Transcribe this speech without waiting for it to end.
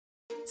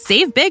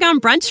Save big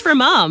on brunch for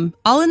mom,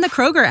 all in the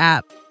Kroger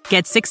app.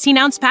 Get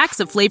 16-ounce packs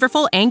of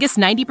flavorful Angus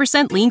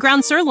 90% lean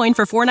ground sirloin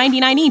for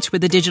 $4.99 each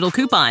with a digital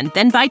coupon.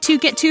 Then buy 2,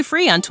 get 2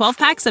 free on 12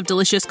 packs of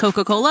delicious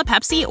Coca-Cola,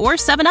 Pepsi, or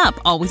 7-Up,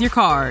 all with your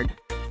card.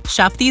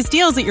 Shop these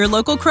deals at your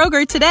local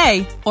Kroger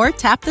today, or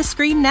tap the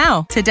screen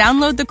now to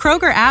download the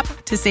Kroger app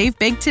to save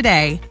big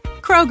today.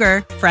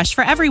 Kroger, fresh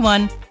for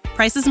everyone.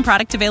 Prices and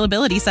product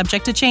availability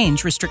subject to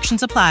change.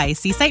 Restrictions apply.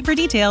 See site for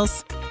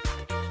details.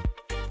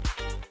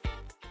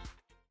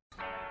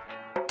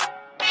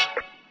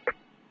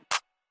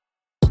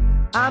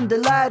 I'm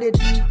delighted,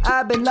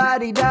 I've been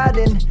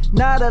lottie-dotting.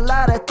 Not a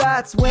lot of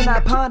thoughts when I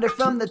ponder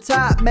from the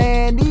top.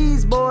 Man,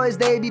 these boys,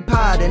 they be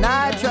potting.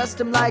 I trust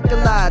them like a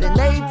lot, and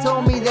they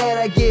told me that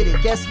I get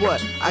it. Guess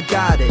what? I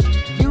got it.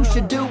 You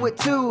should do it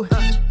too.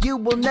 You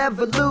will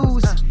never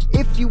lose.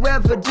 If you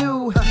ever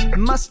do, it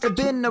must have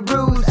been a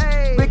ruse.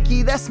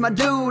 Ricky, that's my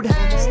dude.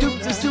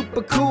 Stoops is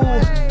super cool.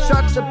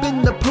 Sharks up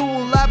in the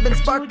pool. I've been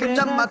sparking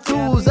up my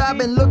tools. I've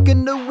been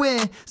looking to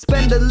win.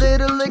 Spend a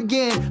little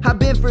again. I've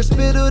been first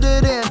fiddle to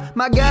them.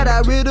 My God, I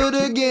riddled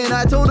again.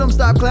 I told them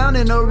stop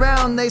clowning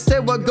around. They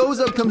said what goes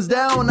up comes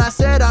down. I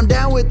said I'm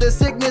down with the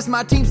sickness.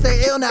 My team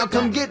stay ill now.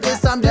 Come get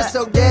this. I'm just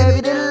so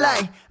Davy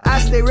Delight. I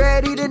stay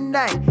ready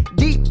tonight.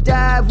 Deep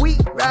dive, we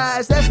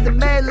rise. That's the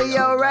medley,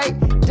 alright.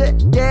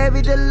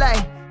 Davy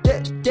Delight.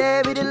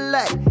 Davy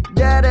Delight.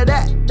 Da da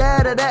da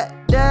da da da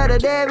da da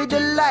Davy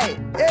Delight.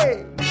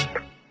 Hey.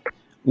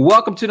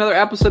 Welcome to another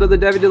episode of the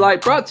Davy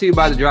Delight, brought to you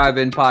by the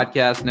Drive-In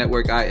Podcast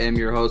Network. I am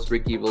your host,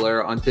 Ricky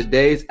Valera. On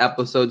today's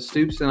episode,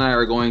 Stoops and I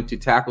are going to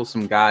tackle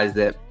some guys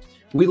that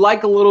we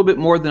like a little bit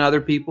more than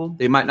other people.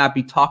 They might not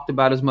be talked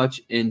about as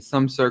much in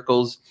some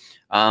circles.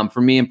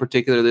 For me in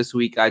particular this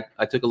week,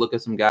 I took a look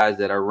at some guys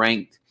that are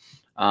ranked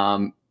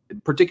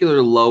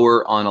particularly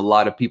lower on a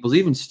lot of people's.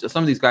 Even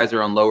some of these guys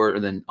are on lower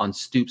than on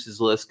Stoops'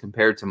 list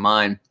compared to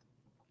mine.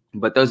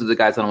 But those are the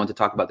guys that I want to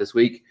talk about this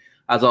week.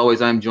 As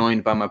always, I'm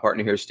joined by my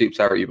partner here, Stoops.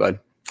 How are you, bud?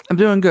 I'm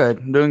doing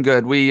good.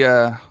 We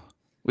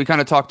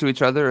kind of talked to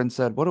each other and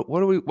said, what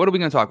are we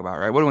going to talk about,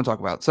 right? What do we want to talk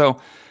about? So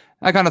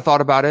I kind of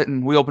thought about it,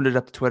 and we opened it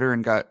up to Twitter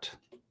and got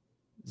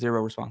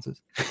 0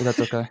 responses. But that's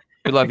okay.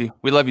 We love you.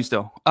 We love you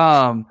still.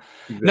 Exactly.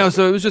 No,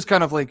 so it was just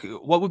kind of like,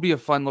 what would be a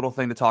fun little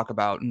thing to talk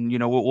about? And, you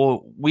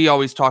know, we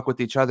always talk with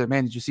each other,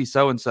 man, did you see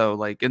so-and-so?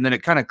 Like, and then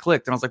it kind of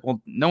clicked, and I was like,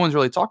 well, no one's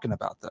really talking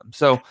about them.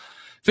 So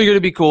figured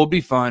it'd be cool,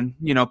 be fun,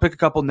 you know, pick a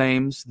couple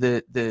names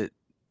that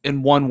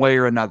in one way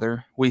or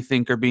another we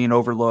think are being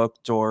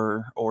overlooked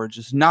or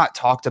just not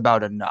talked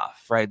about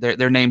enough, right?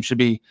 Their name should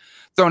be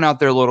thrown out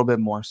there a little bit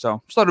more.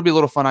 So just thought it'd be a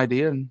little fun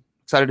idea, and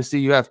excited to see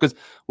you have, because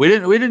we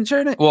didn't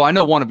share it. Well, I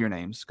know one of your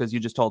names because you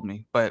just told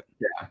me, but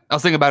yeah, I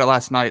was thinking about it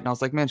last night, and I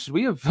was like, man, should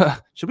we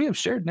have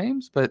shared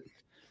names? But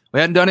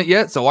we hadn't done it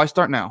yet, so why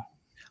start now?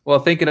 Well,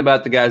 thinking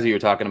about the guys that you're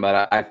talking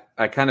about,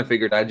 I kind of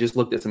figured I just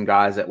looked at some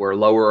guys that were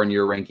lower on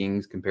your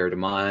rankings compared to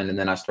mine, and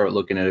then I started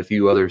looking at a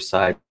few other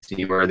sites to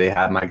see where they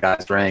have my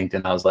guys ranked,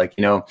 and I was like,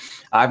 you know,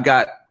 I've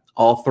got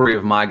all 3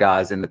 of my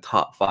guys in the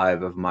top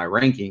 5 of my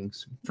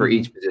rankings for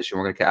each position.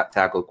 We're going to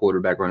tackle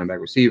quarterback, running back,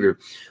 receiver.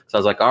 So I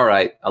was like, all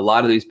right, a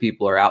lot of these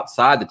people are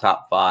outside the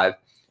top 5,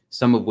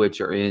 some of which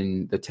are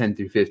in the 10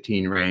 through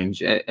 15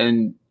 range,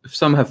 and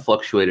some have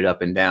fluctuated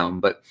up and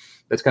down, but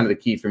that's kind of the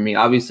key for me.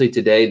 Obviously,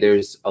 today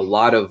there's a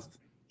lot of,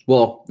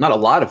 well, not a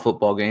lot of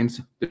football games.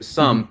 There's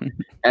some.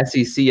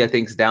 SEC, I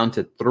think, is down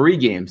to 3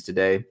 games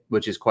today,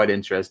 which is quite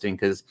interesting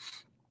because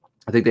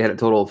I think they had a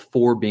total of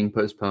 4 being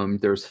postponed.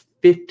 There's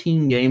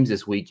 15 games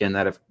this weekend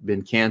that have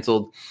been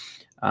canceled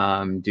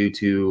due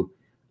to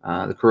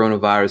the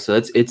coronavirus. So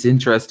it's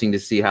interesting to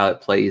see how it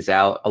plays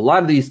out. A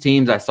lot of these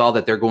teams, I saw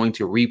that they're going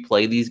to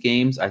replay these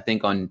games, I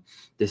think, on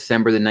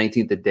December the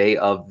 19th, the day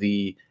of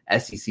the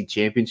SEC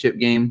championship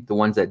game, the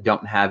ones that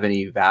don't have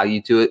any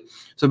value to it.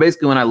 So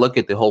basically, when I look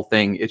at the whole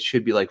thing, it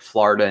should be like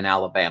Florida and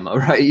Alabama,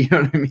 right? You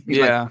know what I mean?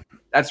 Yeah. Like,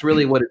 that's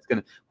really what it's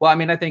going to. Well, I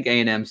mean, I think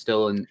A&M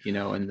still in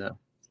the.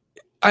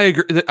 I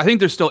agree. I think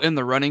they're still in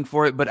the running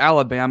for it, but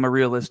Alabama,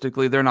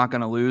 realistically, they're not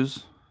going to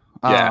lose.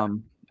 Yeah.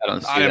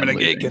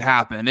 It could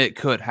happen. It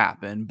could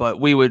happen,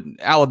 but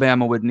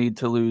Alabama would need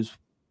to lose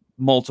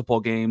multiple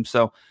games.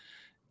 So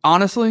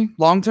honestly,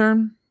 long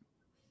term,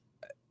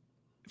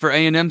 for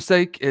A&M's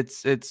sake,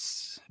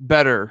 it's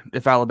better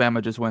if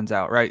Alabama just wins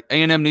out, right?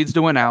 A&M needs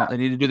to win out. They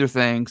need to do their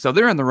thing. So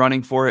they're in the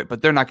running for it,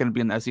 but they're not going to be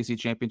in the SEC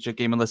championship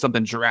game unless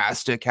something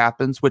drastic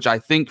happens, which I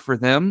think for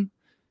them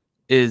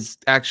is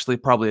actually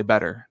probably a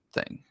better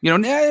thing. You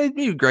know, it'd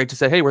be great to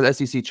say, hey, we're the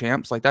SEC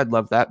champs. Like, I'd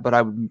love that, but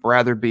I would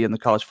rather be in the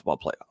college football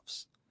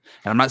playoffs.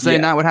 And I'm not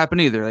saying that would happen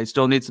either. They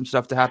still need some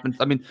stuff to happen.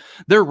 I mean,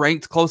 they're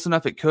ranked close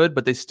enough it could,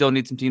 but they still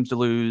need some teams to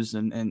lose,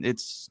 and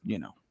it's, you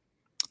know,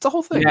 it's a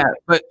whole thing. Yeah,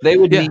 but they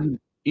would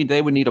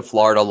need a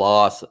Florida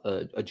loss,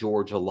 a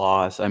Georgia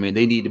loss. I mean,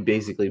 they need to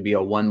basically be a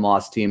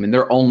 1-loss team, and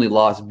their only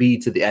loss be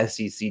to the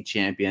SEC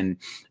champion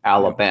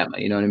Alabama.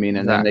 You know what I mean?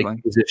 And then they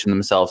can position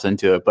themselves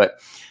into it. But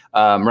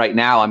right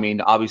now, I mean,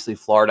 obviously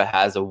Florida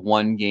has a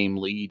 1-game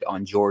lead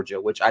on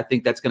Georgia, which I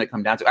think that's going to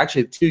come down to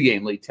actually a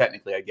 2-game lead,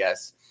 technically, I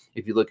guess.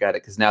 if you look at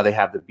it, because now they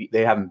haven't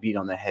beat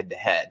on the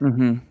head-to-head.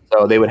 Mm-hmm.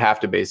 So they would have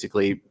to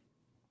basically,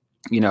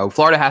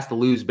 Florida has to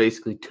lose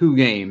basically 2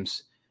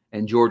 games,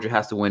 and Georgia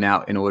has to win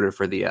out in order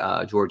for the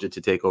Georgia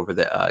to take over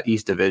the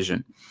East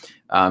Division.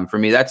 For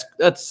me, that's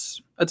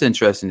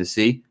interesting to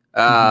see.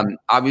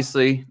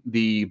 Obviously,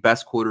 the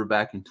best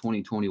quarterback in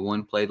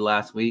 2021 played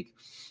last week,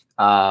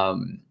 or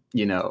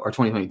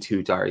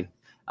 2022, sorry.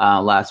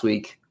 Last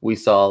week, we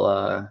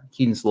saw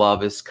Keaton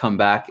Slovis come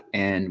back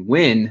and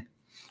win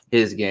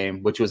his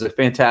game, which was a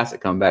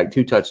fantastic comeback.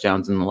 2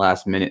 touchdowns in the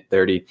last minute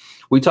 30.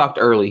 We talked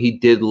early. He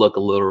did look a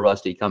little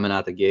rusty coming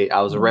out the gate.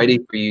 I was ready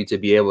for you to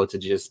be able to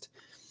just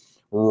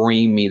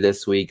ream me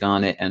this week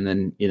on it. And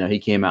then, he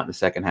came out in the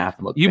second half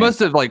and looked. You must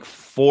have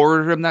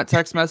forwarded him that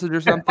text message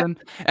or something.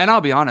 And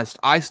I'll be honest,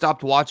 I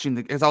stopped watching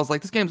because I was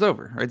like, this game's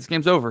over, right? This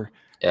game's over.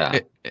 Yeah.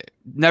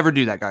 Never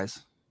do that,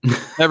 guys.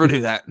 Never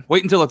do that.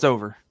 Wait until it's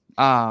over.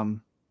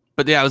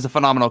 But yeah, it was a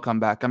phenomenal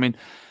comeback. I mean,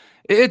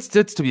 it's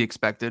to be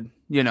expected.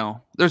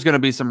 There's going to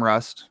be some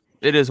rust.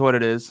 It is what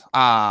it is.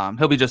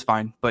 He'll be just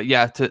fine. But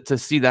yeah, to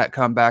see that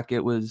comeback,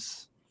 it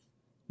was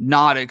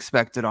not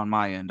expected on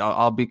my end.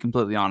 I'll be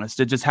completely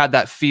honest. It just had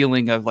that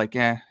feeling of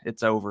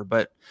it's over.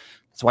 But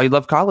that's why you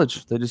love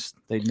college.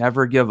 They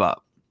never give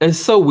up. It's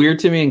so weird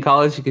to me in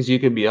college because you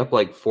could be up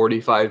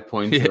 45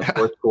 points in the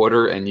fourth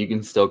quarter and you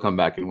can still come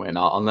back and win.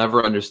 I'll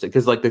never understand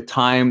because the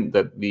time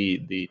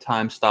the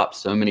time stops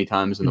so many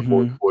times in the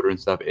fourth quarter and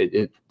stuff.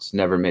 It's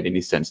never made any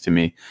sense to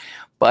me.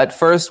 But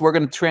first, we're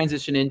going to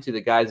transition into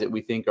the guys that we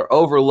think are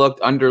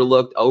overlooked,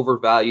 underlooked,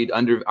 overvalued,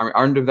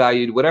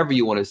 undervalued, whatever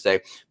you want to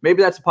say.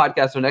 Maybe that's a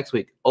podcast for next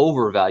week.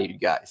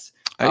 Overvalued guys.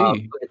 Hey.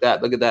 Look at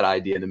that. Look at that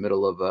idea in the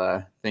middle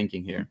of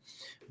thinking here.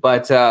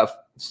 But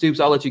Stoops,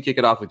 I'll let you kick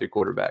it off with your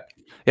quarterback.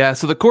 Yeah,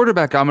 so the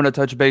quarterback I'm going to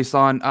touch base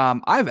on,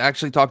 I've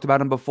actually talked about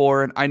him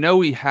before, and I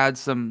know he had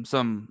some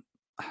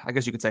I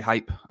guess you could say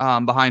hype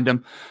behind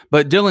him.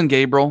 But Dylan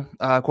Gabriel,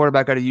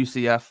 quarterback out of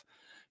UCF,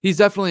 he's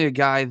definitely a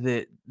guy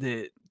that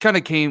kind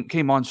of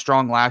came on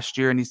strong last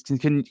year, and he's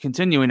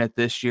continuing it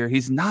this year.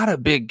 He's not a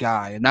big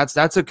guy, and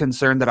that's a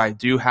concern that I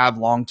do have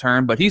long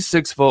term. But he's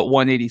 6 foot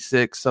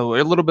 186, so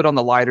a little bit on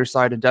the lighter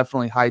side, and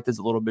definitely height is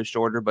a little bit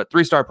shorter. But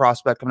 3-star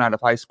prospect coming out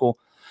of high school.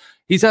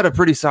 He's had a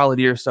pretty solid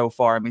year so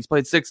far. I mean, he's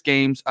played 6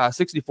 games,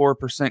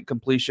 64%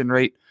 completion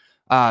rate,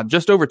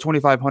 just over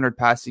 2,500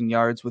 passing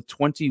yards with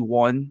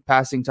 21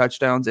 passing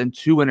touchdowns and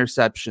 2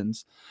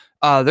 interceptions.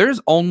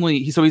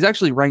 He's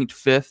actually ranked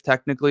 5th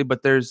technically,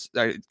 but there's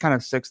kind of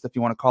 6th if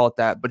you want to call it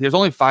that. But there's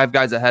only 5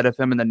 guys ahead of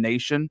him in the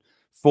nation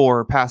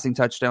for passing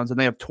touchdowns, and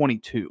they have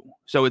 22.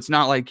 So it's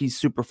not like he's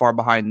super far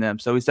behind them.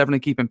 So he's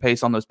definitely keeping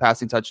pace on those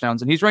passing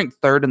touchdowns, and he's ranked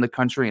 3rd in the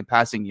country in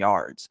passing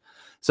yards.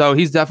 So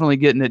he's definitely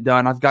getting it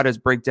done. I've got his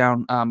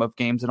breakdown of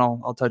games, and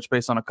I'll touch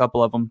base on a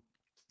couple of them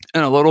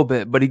in a little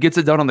bit. But he gets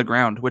it done on the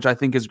ground, which I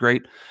think is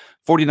great.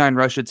 49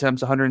 rush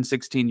attempts,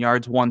 116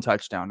 yards, 1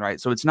 touchdown, right?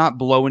 So it's not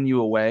blowing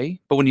you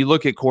away. But when you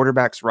look at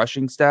quarterbacks'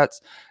 rushing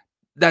stats,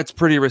 that's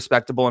pretty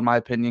respectable in my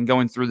opinion.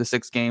 Going through the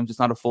 6 games, it's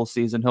not a full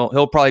season.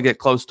 He'll probably get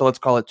close to, let's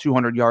call it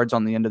 200 yards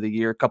on the end of the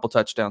year, a couple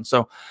touchdowns.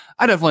 So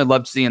I definitely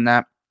loved seeing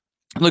that.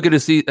 Look at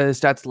his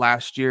stats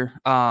last year,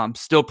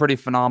 still pretty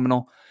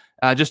phenomenal.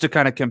 Just to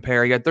kind of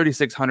compare, he had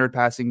 3,600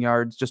 passing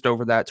yards, just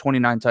over that,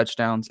 29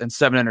 touchdowns, and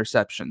 7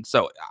 interceptions.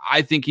 So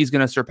I think he's going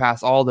to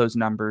surpass all those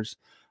numbers.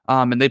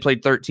 And they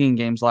played 13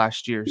 games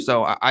last year.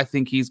 So I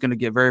think he's going to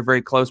get very,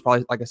 very close,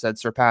 probably, like I said,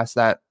 surpass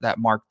that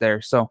mark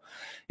there. So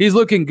he's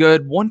looking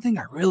good. One thing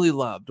I really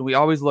loved, we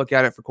always look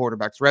at it for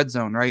quarterbacks, red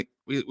zone, right?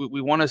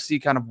 We want to see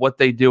kind of what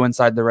they do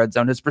inside the red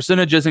zone. His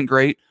percentage isn't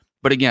great.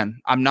 But again,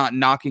 I'm not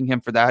knocking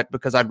him for that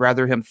because I'd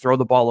rather him throw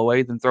the ball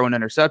away than throw an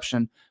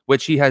interception,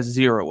 which he has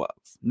 0 of.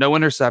 No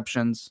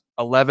interceptions,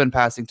 11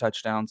 passing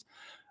touchdowns,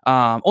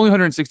 only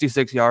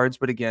 166 yards.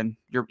 But again,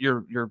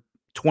 you're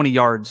 20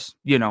 yards,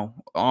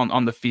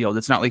 on the field.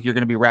 It's not like you're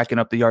going to be racking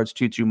up the yards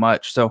too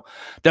much. So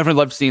definitely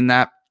loved seeing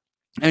that.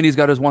 And he's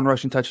got his 1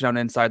 rushing touchdown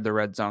inside the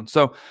red zone.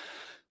 So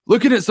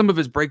looking at some of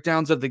his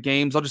breakdowns of the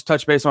games, I'll just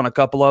touch base on a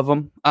couple of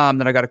them.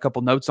 Then I got a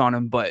couple notes on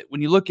him. But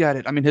when you look at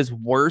it, I mean, his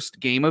worst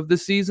game of the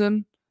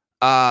season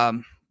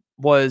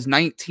was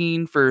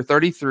 19 for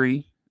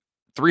 33,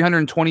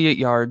 328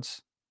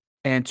 yards,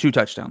 and 2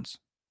 touchdowns.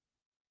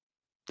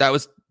 That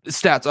was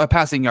stats,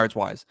 passing yards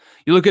wise.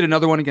 You look at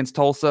another one against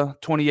Tulsa,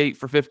 28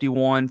 for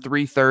 51,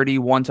 330,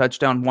 1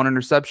 touchdown, 1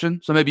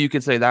 interception. So maybe you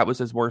could say that was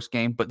his worst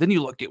game. But then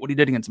you look at what he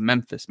did against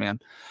Memphis, man.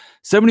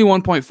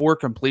 71.4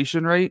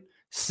 completion rate.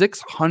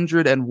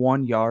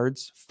 601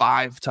 yards,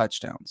 5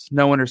 touchdowns,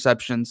 no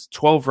interceptions,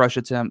 12 rush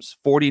attempts,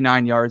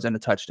 49 yards, and a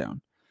touchdown.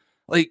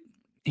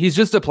 He's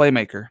just a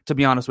playmaker, to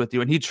be honest with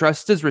you. And he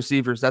trusts his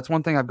receivers. That's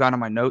one thing I've got on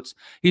my notes.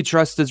 He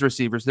trusts his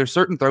receivers. There's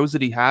certain throws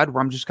that he had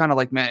where I'm just kind of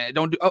like, man,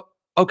 don't do.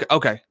 Oh,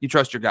 okay. You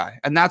trust your guy.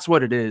 And that's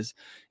what it is.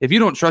 If you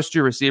don't trust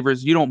your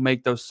receivers, you don't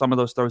make some of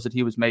those throws that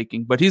he was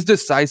making. But he's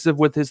decisive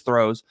with his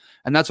throws.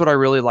 And that's what I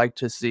really like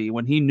to see.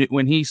 When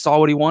he saw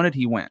what he wanted,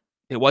 he went.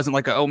 It wasn't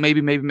like, maybe,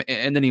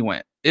 and then he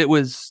went. He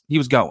was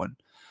going.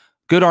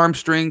 good arm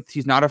strength.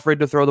 He's not afraid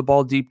to throw the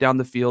ball deep down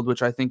the field,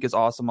 which I think is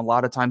awesome. A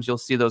lot of times you'll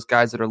see those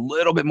guys that are a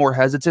little bit more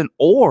hesitant,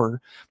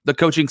 or the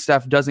coaching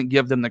staff doesn't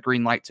give them the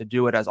green light to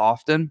do it as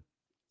often.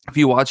 If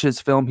you watch his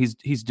film,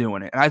 he's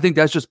doing it. And I think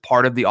that's just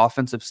part of the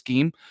offensive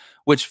scheme,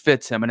 which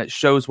fits him, and it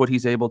shows what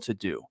he's able to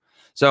do.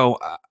 So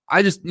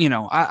I just,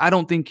 I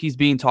don't think he's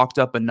being talked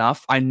up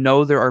enough. I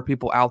know there are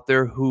people out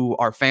there who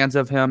are fans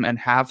of him and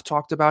have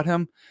talked about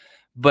him,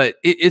 but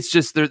it's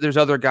just there's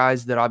other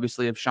guys that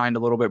obviously have shined a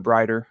little bit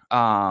brighter.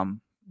 Not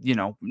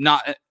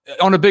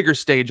on a bigger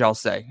stage, I'll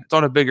say. It's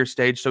on a bigger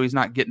stage, so he's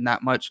not getting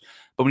that much.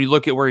 But when you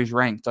look at where he's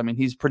ranked, I mean,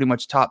 he's pretty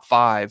much top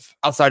 5.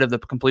 Outside of the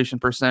completion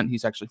percent,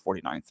 he's actually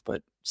 49th,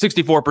 but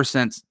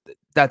 64%,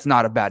 that's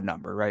not a bad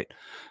number, right?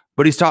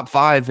 But he's top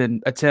 5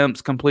 in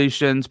attempts,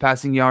 completions,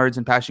 passing yards,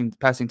 and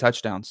passing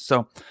touchdowns.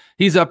 So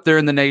he's up there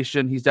in the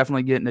nation. He's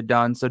definitely getting it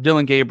done. So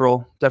Dillon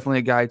Gabriel, definitely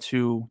a guy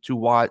to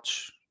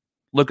watch.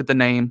 Look at the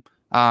name.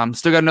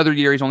 Still got another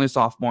year. He's only a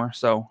sophomore,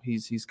 so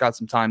he's got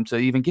some time to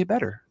even get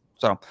better.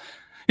 So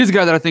he's a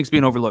guy that I think is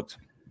being overlooked.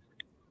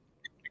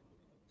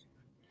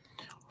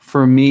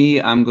 For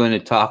me, I'm going to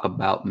talk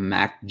about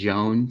Mac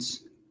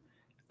Jones.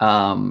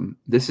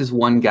 This is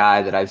one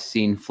guy that I've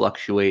seen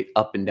fluctuate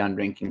up and down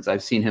rankings.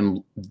 I've seen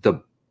him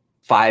the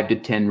 5 to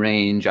 10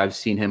 range. I've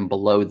seen him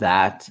below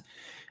that.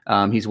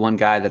 He's one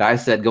guy that I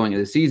said going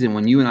into the season,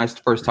 when you and I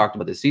first talked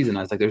about the season,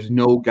 I was like, there's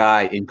no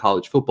guy in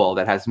college football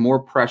that has more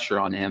pressure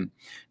on him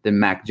than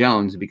Mac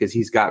Jones, because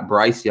he's got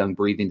Bryce Young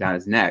breathing down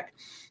his neck.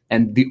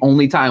 And the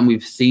only time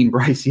we've seen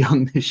Bryce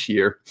Young this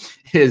year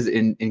is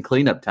in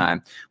cleanup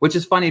time, which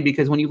is funny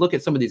because when you look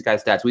at some of these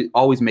guys' stats, we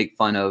always make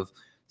fun of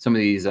some of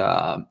these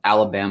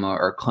Alabama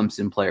or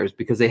Clemson players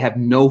because they have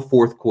no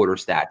fourth quarter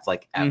stats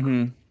like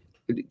ever.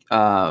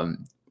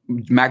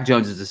 Mac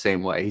Jones is the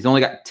same way. He's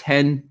only got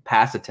 10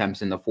 pass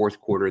attempts in the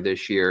fourth quarter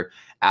this year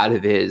out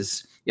of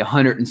his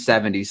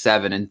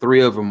 177, and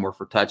 3 of them were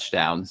for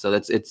touchdowns. So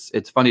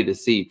it's funny to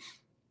see.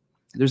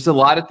 There's a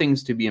lot of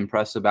things to be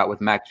impressed about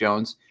with Mac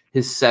Jones.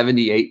 His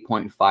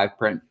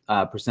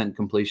 78.5%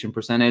 completion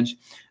percentage,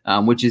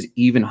 which is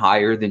even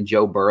higher than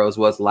Joe Burrow's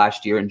was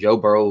last year. And Joe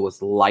Burrow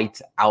was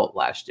lights out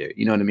last year.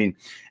 You know what I mean?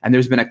 And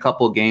there's been a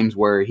couple of games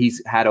where he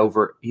had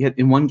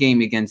in one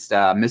game against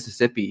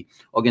Mississippi,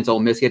 against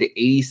Ole Miss, he had an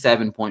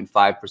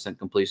 87.5%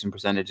 completion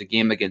percentage. A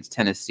game against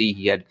Tennessee,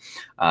 he had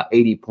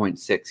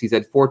 80.6. He's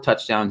had 4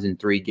 touchdowns in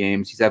 3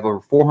 games. He's had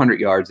over 400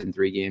 yards in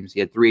 3 games.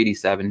 He had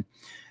 387.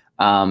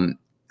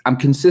 I'm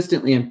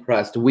consistently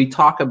impressed. We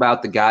talk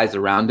about the guys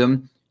around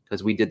him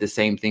because we did the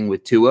same thing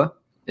with Tua.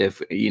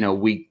 If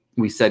we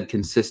said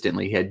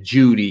consistently, he had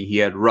Judy, he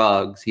had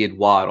Ruggs, he had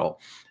Waddle.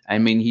 I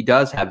mean, he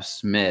does have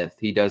Smith.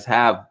 He does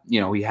have,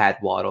 he had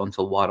Waddle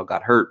until Waddle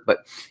got hurt. But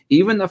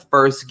even the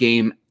first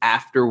game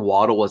after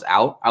Waddle was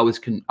out, I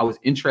was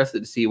interested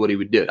to see what he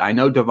would do. I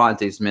know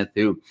Devontae Smith,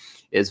 who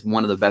is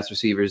one of the best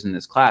receivers in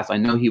this class, I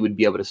know he would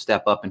be able to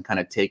step up and kind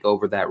of take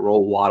over that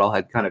role Waddle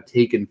had kind of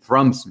taken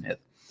from Smith.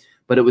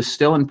 But it was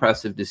still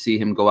impressive to see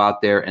him go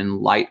out there and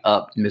light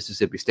up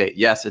Mississippi State.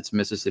 Yes, it's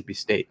Mississippi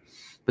State.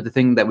 But the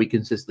thing that we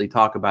consistently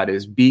talk about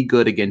is be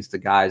good against the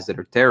guys that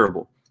are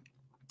terrible.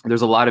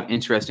 There's a lot of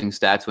interesting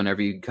stats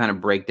whenever you kind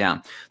of break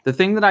down. The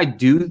thing that I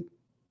do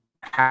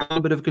have a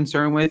little bit of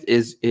concern with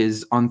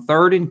is on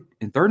third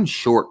and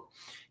short,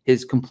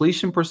 his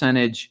completion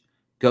percentage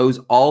goes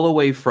all the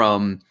way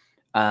from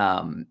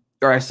third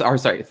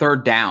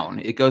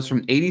down. It goes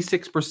from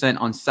 86%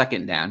 on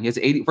second down. He has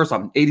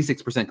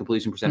 86%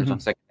 completion percentage on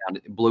second down.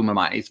 It blew my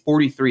mind. He's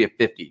 43 of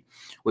 50,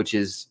 which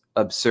is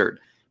absurd.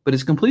 But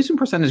his completion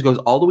percentage goes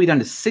all the way down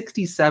to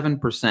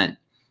 67%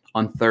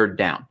 on third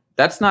down.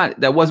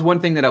 That was one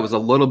thing that I was a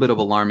little bit of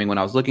alarming when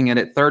I was looking at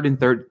it. Third and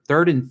third,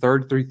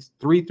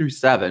 3 through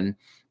 7,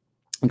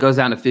 it goes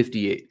down to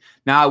 58.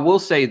 Now I will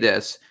say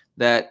this,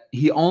 that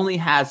he only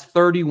has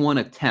 31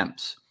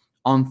 attempts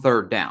on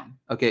third down.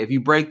 Okay, if you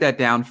break that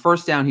down,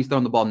 first down, he's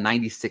thrown the ball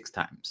 96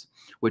 times,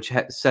 which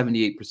has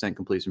 78%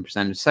 completion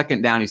percentage.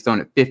 Second down, he's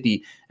thrown it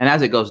 50, and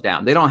as it goes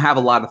down, they don't have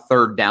a lot of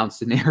third down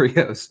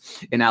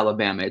scenarios in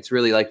Alabama. It's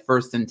really like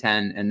 1st and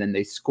 10, and then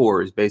they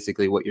score is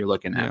basically what you're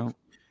looking at.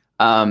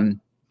 Yeah.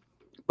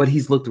 But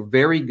he's looked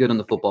very good on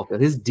the football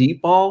field. His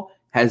deep ball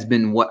has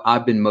been what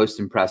I've been most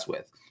impressed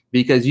with,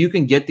 because you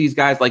can get these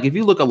guys, like if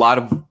you look a lot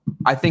of,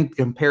 I think,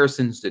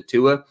 comparisons to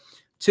Tua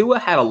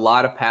had a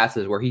lot of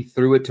passes where he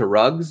threw it to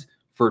Ruggs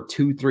for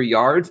 2-3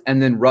 yards, and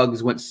then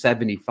Ruggs went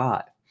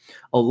 75.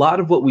 A lot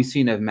of what we've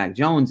seen of Mac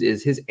Jones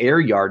is his air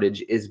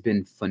yardage has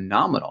been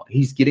phenomenal.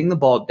 He's getting the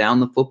ball down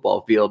the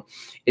football field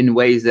in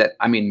ways that,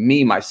 I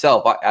mean,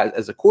 myself,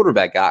 as a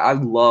quarterback guy, I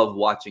love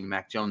watching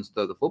Mac Jones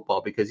throw the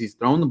football because he's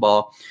throwing the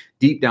ball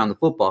deep down the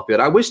football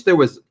field. I wish there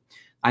was,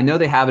 I know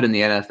they have it in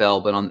the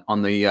NFL, but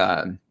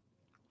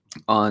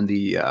on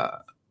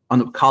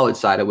the college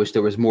side, I wish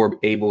there was more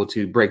able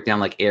to break down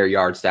like air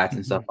yard stats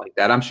and stuff like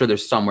that. I'm sure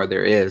there's somewhere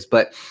there is,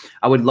 but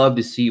I would love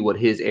to see what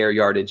his air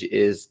yardage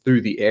is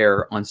through the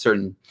air on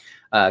certain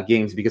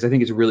games, because I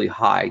think it's really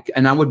high.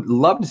 And I would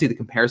love to see the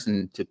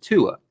comparison to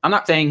Tua. I'm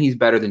not saying he's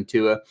better than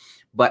Tua,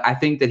 but I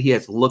think that he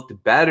has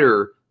looked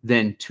better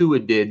than Tua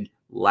did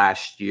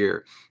last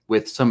year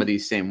with some of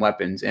these same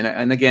weapons.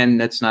 And again,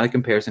 that's not a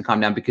comparison.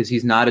 Calm down, because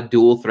he's not a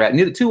dual threat.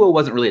 Neither Tua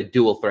wasn't really a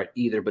dual threat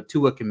either, but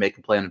Tua can make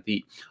a play on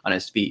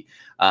his feet.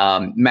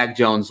 Mac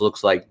Jones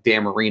looks like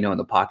Dan Marino in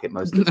the pocket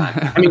most of the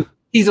time. I mean,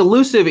 he's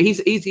elusive.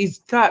 He's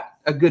got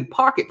a good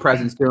pocket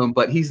presence to him,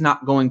 but he's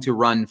not going to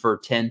run for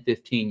 10,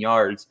 15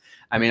 yards.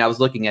 I mean, I was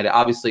looking at it.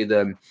 Obviously,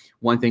 the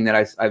one thing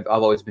that I've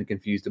always been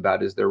confused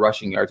about is their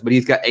rushing yards, but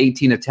he's got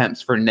 18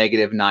 attempts for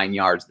 -9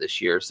 yards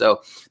this year.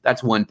 So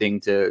that's one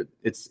thing it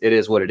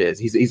is what it is.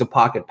 He's a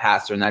pocket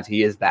passer, and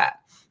he is that.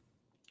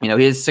 He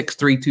is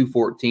 6'3",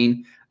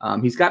 214.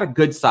 He's got a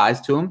good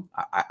size to him.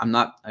 I'm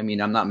not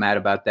mad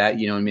about that.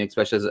 You know what I mean?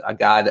 Especially as a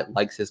guy that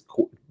likes his,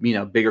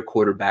 bigger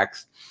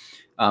quarterbacks,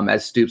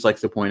 as Stoops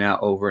likes to point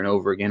out over and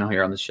over again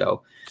here on the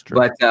show.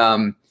 But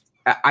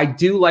I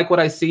do like what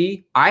I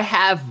see. I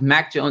have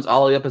Mac Jones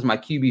all the way up as my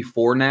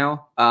QB4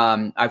 now.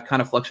 I've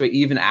kind of fluctuated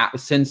even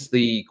since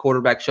the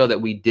quarterback show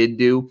that we did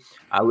do.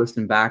 I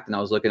listened back and I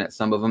was looking at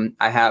some of them.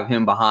 I have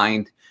him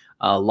behind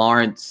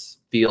Lawrence,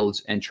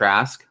 Fields, and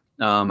Trask.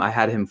 I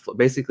had him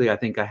I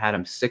think I had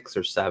him 6th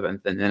or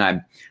 7th, and then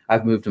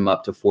I've moved him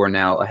up to 4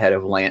 now ahead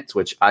of Lance,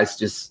 which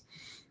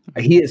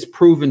he has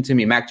proven to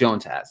me, Mac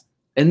Jones has,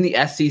 in the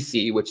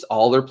SEC, which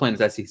all they're playing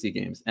is SEC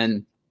games.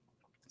 And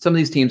some of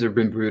these teams have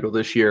been brutal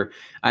this year.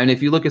 I mean,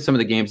 if you look at some of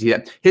the games he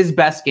had, his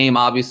best game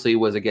obviously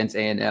was against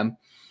A&M,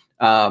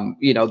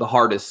 the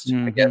hardest,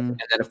 I guess. And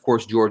then, of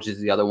course, George is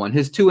the other one.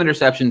 His 2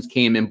 interceptions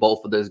came in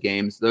both of those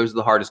games. Those are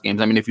the hardest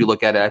games. I mean, if you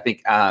look at it, I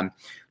think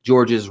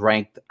George is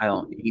ranked,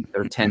 8th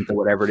or 10th or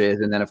whatever it is.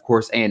 And then, of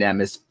course,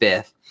 A&M is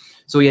 5th.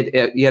 So he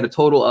had a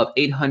total of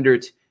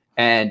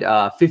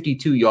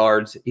 852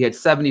 yards. He had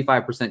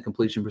 75%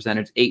 completion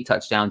percentage, 8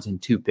 touchdowns,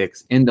 and 2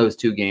 picks in those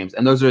 2 games.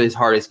 And those are his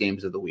hardest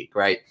games of the week,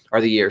 right?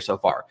 Or the year so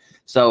far.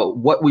 So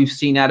what we've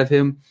seen out of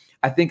him,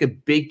 I think a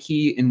big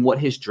key in what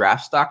his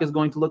draft stock is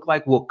going to look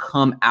like will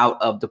come out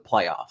of the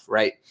playoff,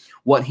 right?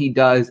 What he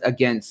does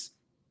against,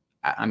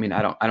 I mean,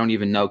 I don't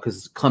even know,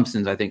 because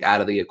Clemson's, I think, out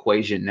of the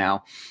equation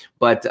now,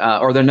 but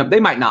or they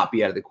might not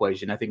be out of the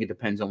equation. I think it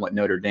depends on what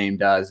Notre Dame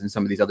does and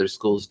some of these other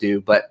schools do.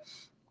 But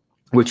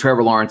with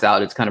Trevor Lawrence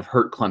out, it's kind of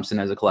hurt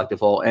Clemson as a collective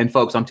whole. And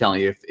folks, I'm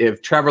telling you,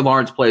 if Trevor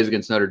Lawrence plays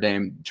against Notre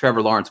Dame,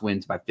 Trevor Lawrence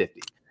wins by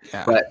 50.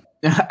 Yeah. But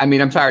I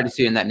mean, I'm tired of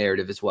seeing that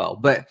narrative as well.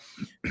 But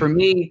for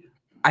me,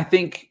 I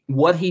think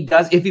what he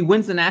does, if he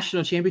wins the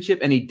national championship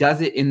and he does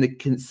it in the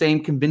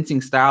same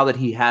convincing style that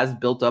he has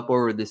built up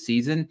over the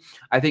season,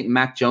 I think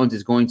Mac Jones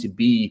is going to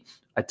be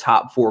a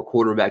top 4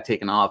 quarterback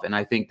taken off. And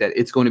I think that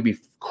it's going to be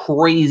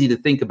crazy to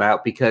think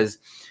about, because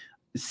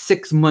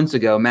 6 months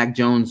ago, Mac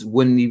Jones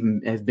wouldn't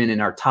even have been in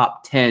our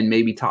top 10,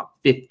 maybe top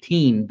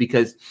 15,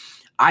 because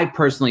I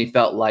personally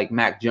felt like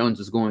Mac Jones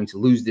was going to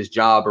lose this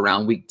job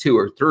around week 2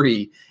 or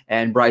 3,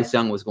 and Bryce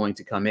Young was going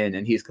to come in,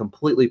 and he's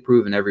completely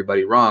proven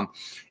everybody wrong.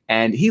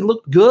 And he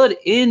looked good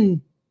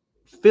in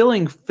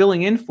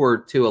filling in for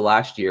Tua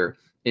last year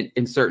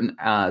in certain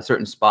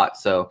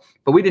spots. So,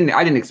 but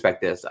I didn't expect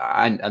this.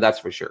 That's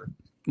for sure.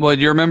 Well,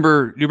 do you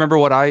remember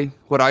what I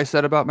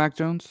said about Mac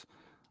Jones?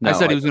 No, I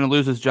said he was going to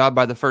lose his job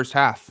by the first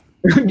half.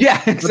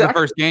 Yeah, exactly. For the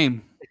first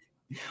game.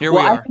 Here we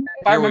are.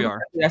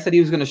 I said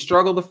he was going to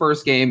struggle the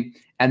first game,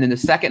 and then the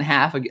second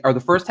half, or the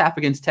first half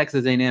against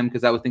Texas A&M,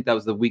 because I would think that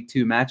was the week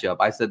 2 matchup.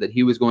 I said that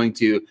he was going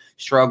to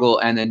struggle,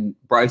 and then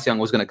Bryce Young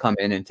was going to come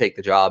in and take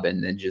the job,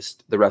 and then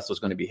just the rest was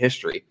going to be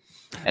history.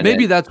 And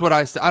maybe that's what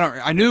I said.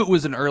 I knew it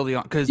was an early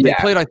on, because they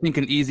played, I think,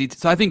 an easy.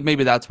 So I think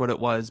maybe that's what it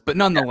was. But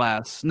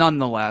nonetheless,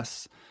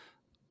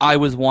 I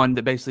was one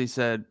that basically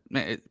said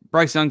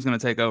Bryce Young's going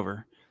to take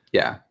over.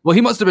 Yeah. Well,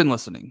 he must have been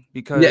listening,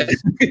 because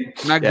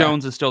Mac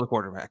Jones is still the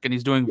quarterback, and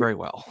he's doing very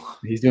well.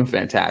 He's doing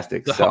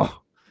fantastic. So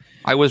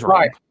I was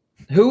right.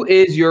 Who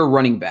is your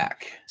running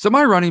back? So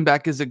my running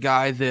back is a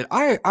guy that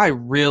I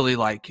really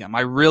like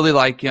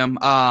him.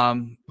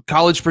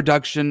 College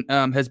production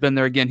has been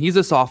there again. He's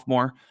a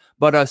sophomore,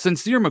 but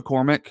Sincere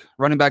McCormick,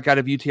 running back out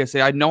of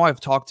UTSA. I know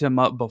I've talked him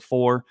up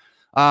before.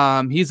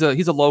 He's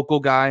a local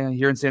guy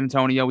here in San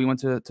Antonio. We went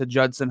to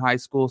Judson High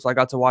School, so I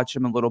got to watch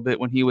him a little bit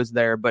when he was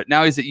there. But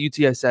now he's at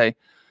UTSA.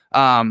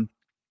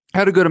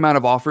 Had a good amount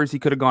of offers. He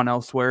could have gone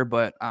elsewhere,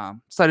 but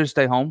decided to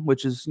stay home,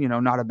 which is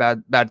not a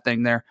bad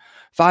thing there.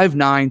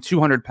 5'9",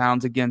 200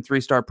 pounds. Again,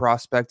 3-star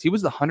prospect. He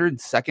was the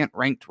 102nd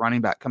ranked running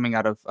back coming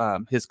out of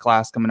his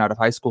class, coming out of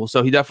high school.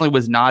 So he definitely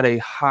was not a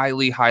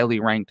highly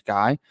ranked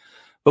guy.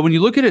 But when you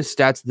look at his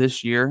stats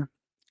this year,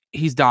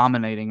 he's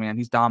dominating, man.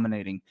 He's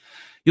dominating.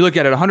 You look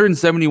at it,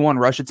 171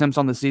 rush attempts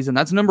on the season.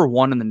 That's number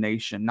 1 in the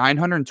nation.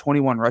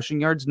 921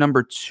 rushing yards,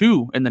 number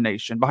 2 in the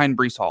nation, behind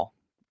Breece Hall.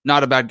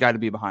 Not a bad guy to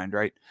be behind,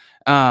 right?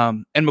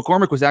 And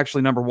McCormick was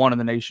actually number 1 in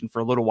the nation for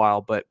a little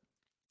while, but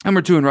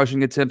number 2 in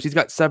rushing attempts. He's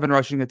got 7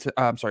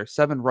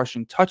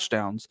 rushing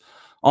touchdowns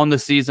on the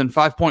season,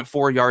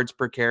 5.4 yards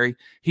per carry.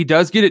 He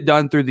does get it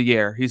done through the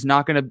air. He's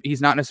not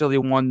necessarily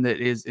one that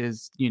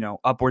is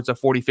upwards of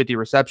 40, 50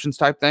 receptions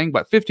type thing,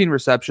 but 15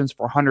 receptions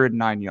for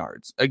 109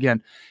 yards.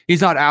 Again,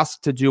 he's not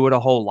asked to do it a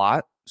whole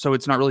lot. so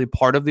it's not really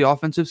part of the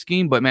offensive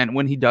scheme. But man,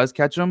 when he does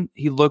catch them,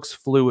 he looks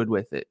fluid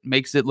with it,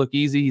 makes it look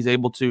easy. He's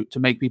able to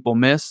make people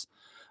miss.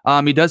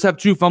 He does have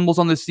 2 fumbles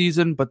on this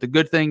season, but the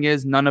good thing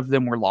is none of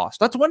them were lost.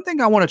 That's one thing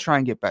I want to try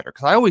and get better,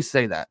 because I always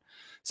say that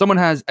someone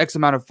has X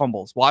amount of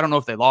fumbles. Well, I don't know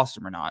if they lost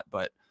them or not,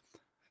 but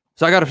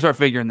so I got to start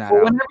figuring that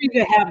out. Whenever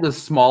you have the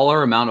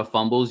smaller amount of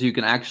fumbles, you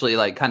can actually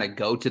like kind of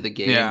go to the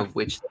game of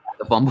which they have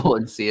the fumble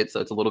and see it,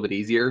 so it's a little bit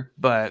easier.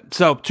 But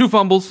so 2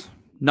 fumbles,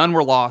 none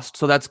were lost,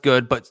 so that's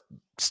good. But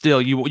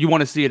still, you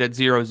want to see it at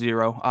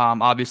 0-0,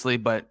 obviously,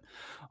 but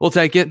we'll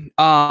take it.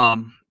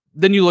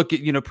 Then you look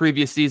at,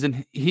 previous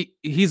season,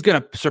 he's going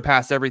to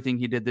surpass everything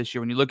he did this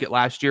year. When you look at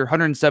last year,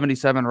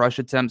 177 rush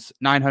attempts,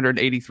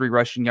 983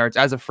 rushing yards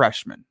as a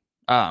freshman,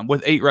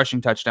 with 8 rushing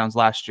touchdowns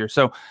last year.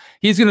 So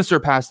he's going to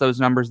surpass those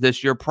numbers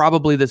this year,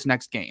 probably this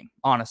next game,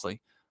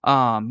 honestly,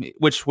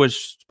 which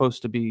was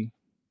supposed to be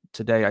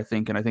today, I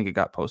think, and I think it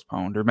got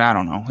postponed, or I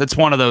don't know. It's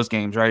one of those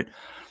games, right?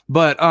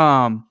 But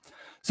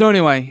so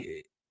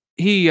anyway,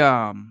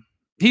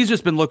 he's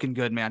just been looking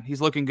good, man.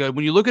 He's looking good.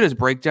 When you look at his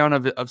breakdown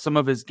of some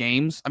of his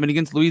games, I mean,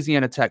 against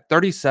Louisiana Tech,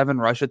 37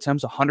 rush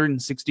attempts,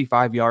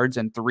 165 yards,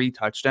 and 3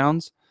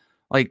 touchdowns.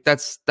 Like,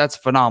 that's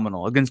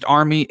phenomenal. Against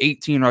Army,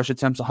 18 rush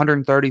attempts,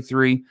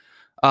 133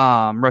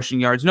 rushing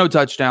yards, no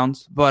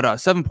touchdowns, but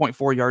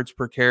 7.4 yards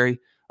per carry.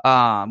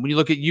 When you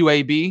look at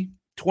UAB,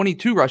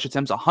 22 rush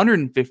attempts,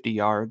 150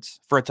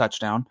 yards for a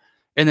touchdown.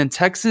 And then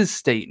Texas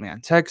State,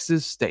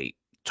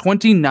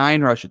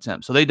 29 rush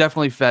attempts. So they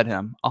definitely fed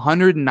him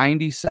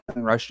 197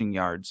 rushing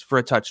yards for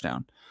a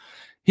touchdown.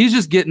 He's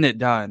just getting it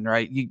done,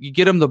 right? You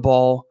get him the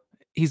ball,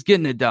 he's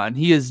getting it done.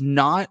 He is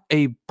not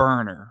a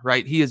burner,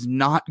 right? He is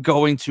not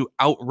going to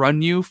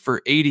outrun you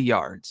for 80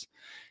 yards.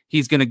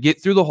 He's going to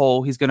get through the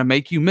hole. He's going to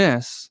make you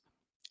miss,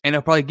 and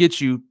he'll probably get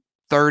you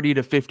 30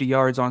 to 50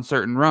 yards on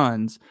certain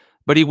runs,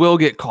 but he will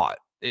get caught.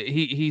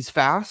 He's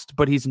fast,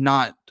 but he's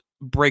not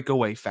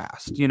breakaway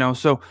fast,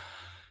 So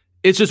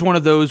it's just one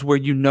of those where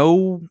you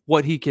know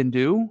what he can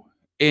do,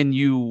 and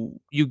you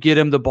get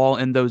him the ball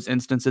in those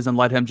instances and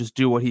let him just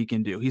do what he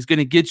can do. He's going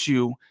to get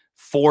you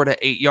 4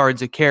 to 8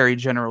 yards a carry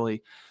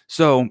generally.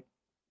 So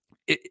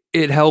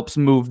it helps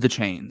move the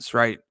chains,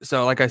 right?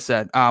 So like I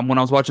said, when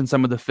I was watching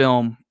some of the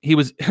film, he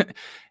was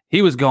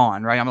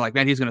gone, right? I'm like,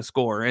 man, he's going to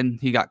score, and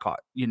he got caught,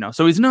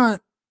 So he's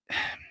not.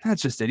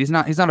 That's just it. He's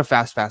not a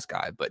fast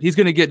guy, but he's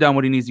going to get done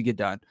what he needs to get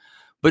done.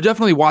 But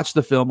definitely watch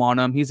the film on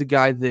him. He's a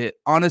guy that,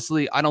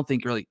 honestly, I don't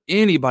think really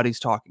anybody's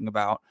talking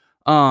about.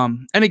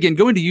 And again,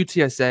 going to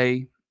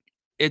UTSA,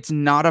 it's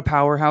not a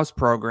powerhouse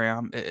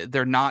program.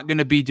 They're not going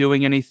to be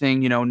doing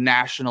anything,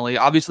 nationally.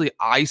 Obviously,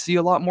 I see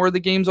a lot more of the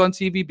games on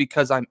TV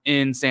because I'm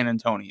in San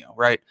Antonio,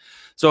 right?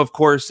 So, of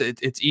course,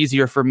 it's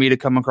easier for me to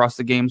come across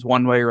the games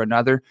one way or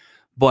another.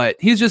 But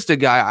he's just a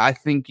guy, I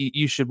think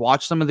you should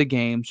watch some of the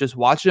games. Just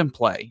watch him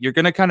play. You're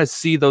going to kind of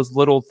see those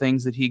little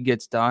things that he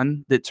gets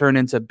done that turn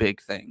into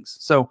big things.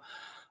 So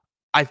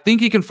I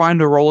think he can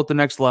find a role at the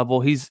next level.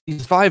 He's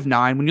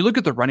 5'9". When you look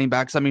at the running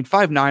backs, I mean,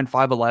 5'9",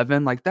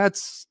 5'11", like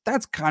that's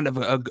kind of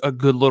a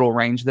good little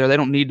range there. They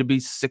don't need to be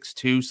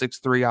 6'2",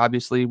 6'3",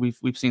 obviously.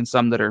 We've seen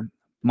some that are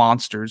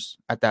monsters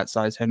at that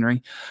size,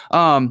 Henry.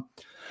 But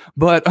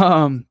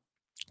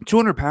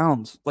 200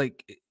 pounds,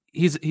 like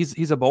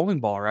he's a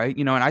bowling ball, right?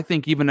 And I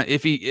think even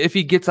if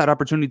he gets that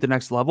opportunity at the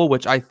next level,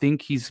 which I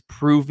think he's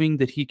proving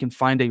that he can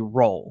find a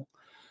role,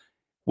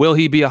 will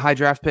he be a high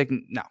draft pick?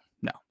 No.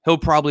 He'll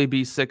probably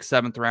be 6th,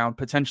 7th round,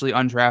 potentially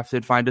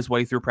undrafted, find his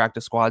way through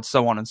practice squads,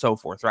 so on and so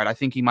forth, right? I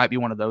think he might be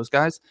one of those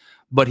guys,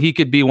 but he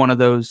could be one of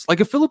those, like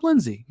a Phillip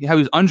Lindsay, how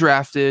he was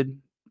undrafted,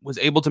 was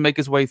able to make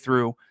his way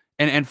through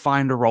and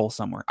find a role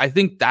somewhere. I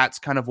think that's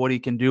kind of what he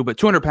can do, but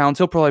 200 pounds,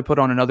 he'll probably put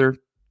on another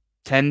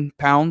 10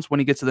 pounds when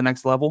he gets to the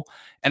next level,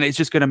 and it's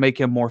just going to make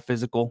him more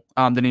physical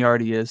than he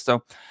already is.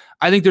 So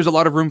I think there's a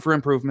lot of room for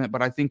improvement,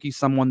 but I think he's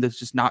someone that's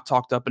just not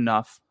talked up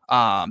enough.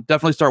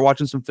 Definitely start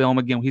watching some film.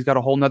 Again, he's got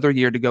a whole nother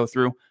year to go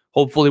through,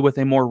 hopefully with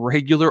a more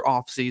regular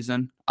off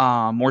season,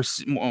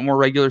 more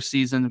regular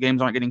season. The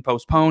games aren't getting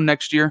postponed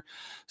next year.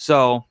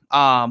 So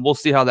we'll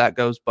see how that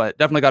goes, but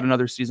definitely got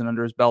another season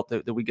under his belt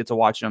that we get to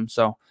watch him.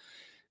 So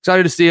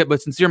excited to see it,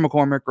 but Sincere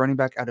McCormick, running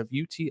back out of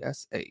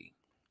UTSA.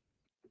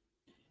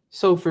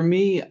 So for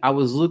me, I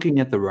was looking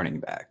at the running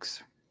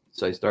backs.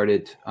 So I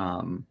started,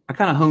 I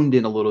kind of honed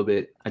in a little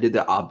bit. I did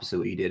the opposite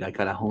of what you did. I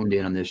kind of honed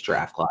in on this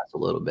draft class a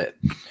little bit.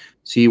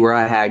 See where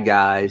I had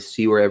guys,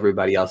 see where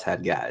everybody else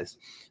had guys.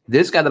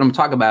 This guy that I'm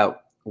talking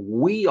about,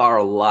 we are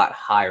a lot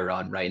higher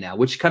on right now,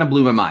 which kind of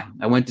blew my mind.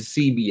 I went to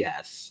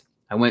CBS.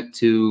 I went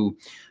to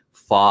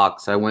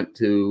Fox. I went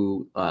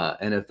to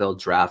NFL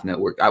Draft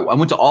Network. I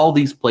went to all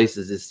these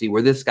places to see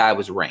where this guy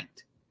was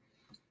ranked.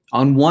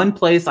 On one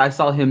place, I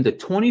saw him the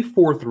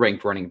 24th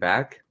ranked running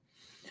back.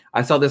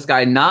 I saw this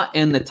guy not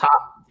in the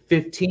top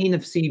 15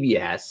 of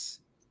CBS.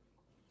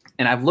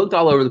 And I've looked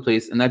all over the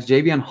place, and that's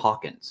Javian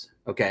Hawkins,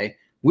 okay?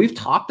 We've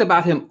talked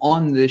about him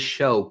on this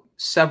show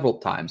several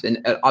times,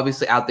 and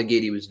obviously out the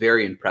gate, he was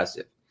very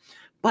impressive.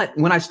 But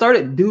when I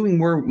started doing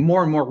more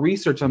and more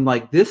research, I'm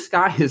like, this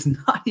guy is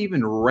not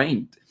even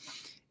ranked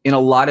in a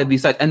lot of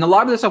these sites. And a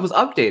lot of this stuff was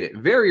updated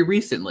very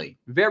recently,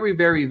 very,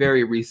 very,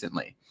 very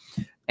recently.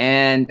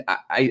 And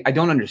I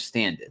don't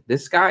understand it.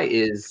 This guy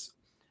is,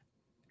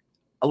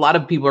 a lot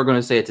of people are going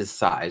to say it's his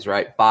size,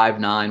 right?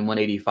 5'9",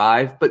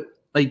 185. But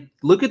like,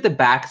 look at the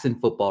backs in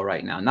football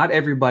right now. Not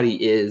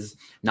everybody is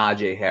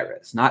Najee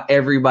Harris. Not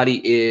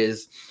everybody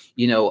is,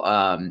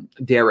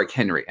 Derrick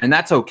Henry. And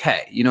that's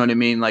okay. You know what I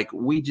mean? Like,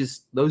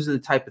 those are the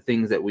type of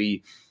things that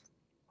we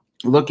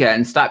look at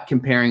and stop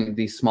comparing.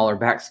 These smaller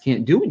backs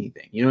can't do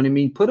anything. You know what I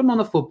mean? Put them on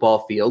the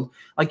football field.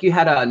 Like you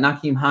had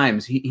Nakeem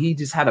Hines. He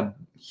just had a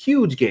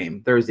huge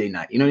game Thursday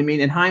night. You know what I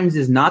mean? And Hines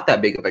is not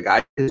that big of a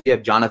guy. You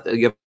have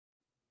Jonathan,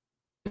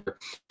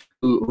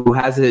 who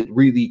hasn't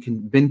really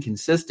been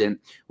consistent,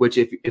 which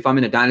if I'm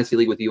in a dynasty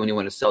league with you and you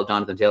want to sell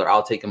Jonathan Taylor,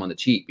 I'll take him on the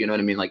cheap. You know what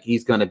I mean? Like,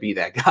 he's going to be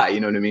that guy. You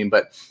know what I mean?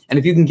 And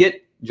if you can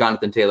get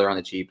Jonathan Taylor on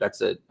the cheap,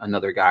 that's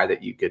another guy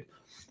that you could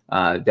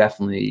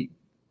definitely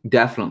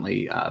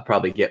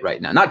probably get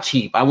right now. Not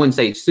cheap. I wouldn't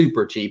say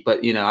super cheap,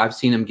 but I've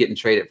seen him getting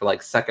traded for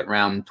like second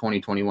round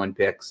 2021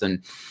 picks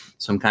and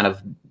some kind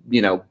of,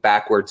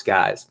 backwards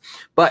guys.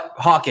 But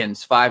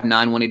Hawkins, 5'9",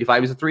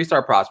 185, he's a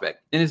 3-star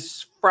prospect. In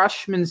his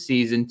freshman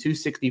season,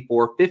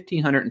 264,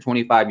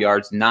 1,525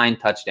 yards, 9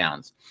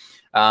 touchdowns.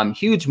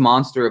 Huge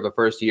monster of a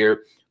first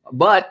year.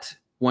 But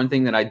one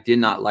thing that I did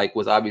not like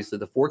was obviously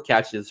the 4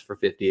 catches for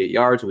 58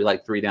 yards. We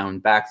like 3 down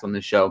backs on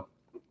this show.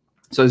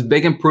 So his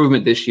big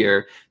improvement this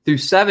year through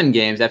 7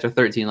 games after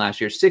 13 last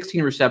year,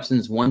 16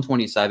 receptions,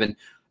 127,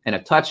 and a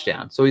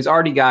touchdown. So he's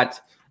already got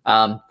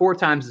 4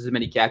 times as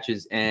many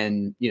catches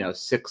and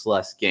 6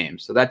 less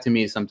games. So that to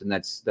me is something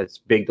that's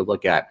big to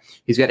look at.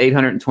 He's got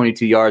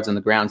 822 yards on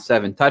the ground,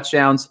 7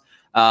 touchdowns.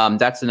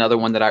 That's another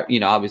one that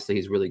obviously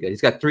he's really good. He's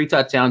got 3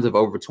 touchdowns of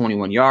over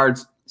 21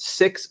 yards,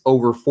 6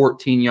 over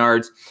 14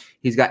 yards.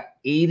 He's got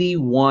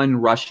 81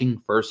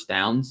 rushing first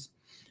downs,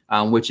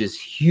 which is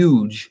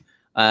huge.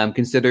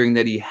 Considering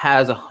that he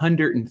has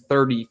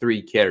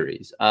 133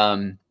 carries.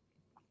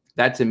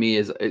 That to me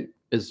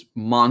is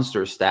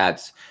monster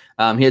stats.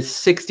 He has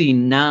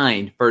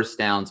 69 first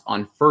downs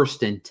on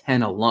 1st and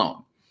 10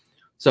 alone.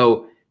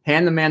 So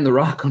hand the man the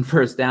rock on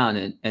first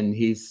down, and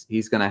he's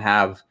going to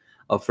have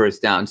a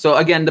first down. So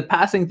again, the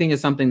passing thing is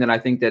something that I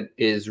think that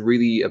is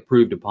really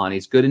improved upon.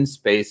 He's good in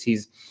space.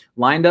 He's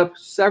lined up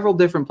several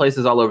different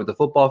places all over the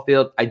football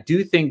field. I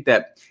do think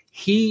that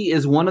he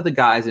is one of the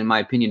guys, in my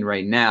opinion,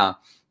 right now,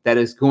 that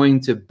is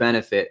going to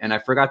benefit, and I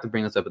forgot to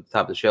bring this up at the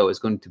top of the show, is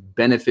going to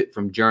benefit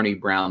from Journey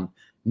Brown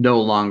no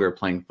longer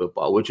playing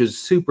football, which is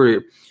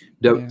super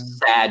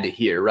sad to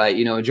hear,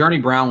 right? Journey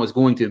Brown was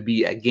going to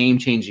be a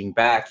game-changing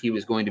back. He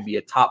was going to be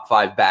a top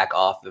 5 back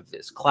off of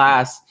this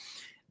class.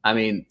 I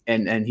mean,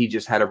 and he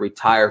just had to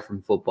retire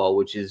from football,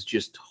 which is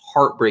just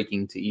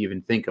heartbreaking to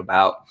even think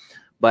about.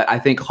 But I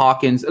think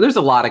Hawkins, there's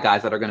a lot of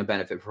guys that are going to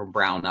benefit from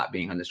Brown not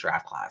being in this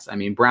draft class. I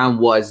mean, Brown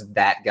was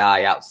that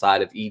guy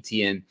outside of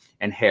Etienne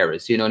and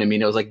Harris. You know what I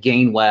mean? It was like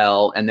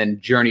Gainwell and then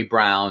Journey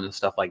Brown and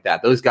stuff like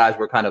that. Those guys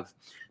were kind of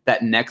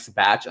that next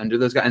batch under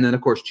those guys. And then,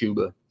 of course,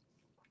 Chuba.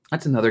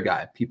 That's another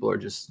guy. People are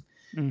just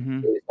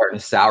really starting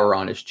to sour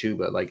on his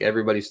Chuba. Like,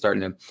 everybody's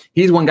starting to –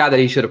 he's one guy that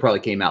he should have probably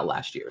came out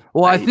last year.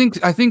 Well, right?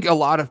 I think a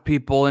lot of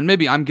people, and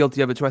maybe I'm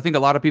guilty of it too, I think a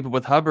lot of people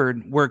with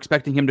Hubbard were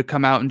expecting him to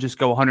come out and just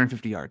go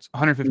 150 yards,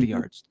 150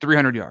 yards,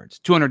 300 yards,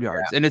 200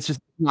 yards, and it's just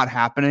not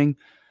happening.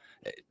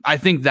 I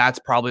think that's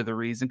probably the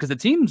reason, because the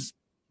team's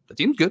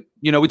good.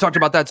 We talked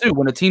about that too.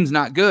 When a team's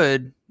not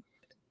good,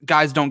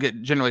 guys don't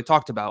get generally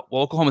talked about.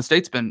 Well, Oklahoma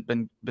State's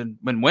been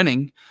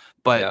winning,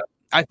 but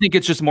I think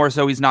it's just more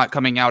so he's not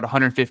coming out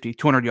 150,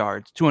 200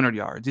 yards, 200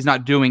 yards. He's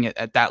not doing it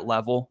at that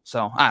level.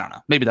 So I don't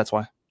know. Maybe that's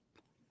why.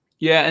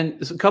 Yeah, and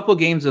there's a couple of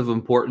games of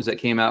importance that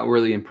came out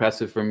really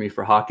impressive for me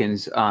for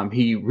Hawkins.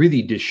 He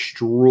really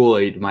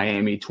destroyed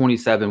Miami,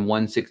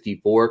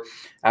 27-164,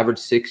 averaged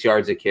 6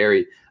 yards a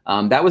carry.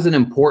 That was an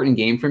important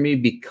game for me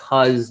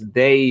because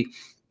they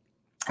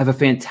have a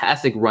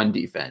fantastic run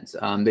defense.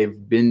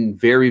 They've been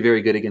very,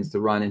 very good against the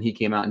run, and he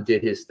came out and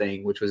did his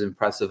thing, which was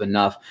impressive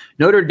enough.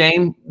 Notre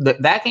Dame,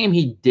 that game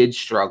he did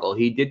struggle.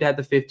 He did have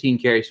the 15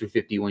 carries for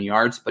 51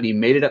 yards, but he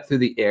made it up through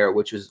the air,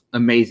 which was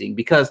amazing,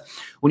 because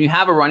when you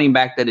have a running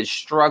back that is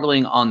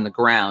struggling on the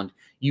ground,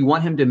 you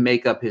want him to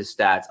make up his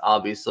stats,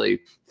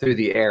 obviously, through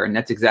the air, and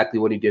that's exactly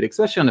what he did,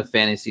 especially on the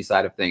fantasy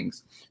side of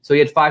things. So he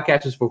had 5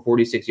 catches for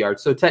 46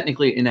 yards. So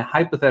technically, in a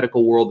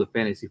hypothetical world of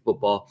fantasy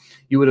football,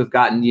 you would have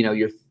gotten,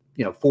 your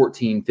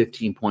 14,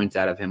 15 points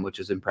out of him, which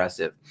is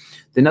impressive.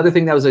 Another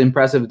thing that was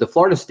impressive, the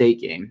Florida State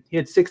game, he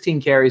had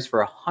 16 carries for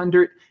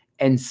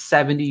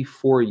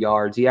 174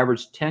 yards. He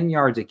averaged 10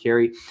 yards a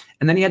carry,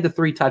 and then he had the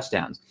 3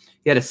 touchdowns.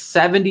 He had a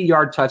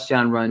 70-yard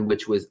touchdown run,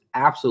 which was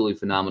absolutely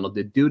phenomenal.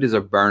 The dude is a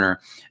burner,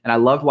 and I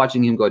loved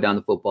watching him go down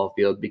the football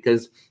field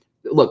because,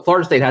 look,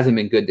 Florida State hasn't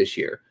been good this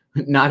year.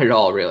 Not at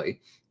all,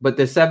 really. But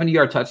the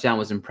 70-yard touchdown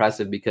was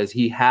impressive because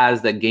he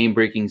has that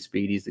game-breaking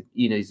speed.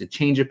 He's a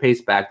change of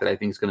pace back that I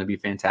think is going to be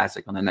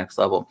fantastic on the next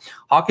level.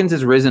 Hawkins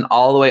has risen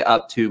all the way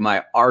up to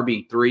my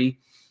RB3.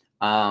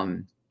 I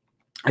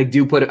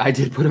did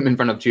put him in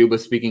front of Chuba.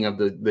 Speaking of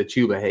the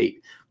Chuba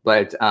hate,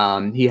 but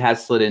he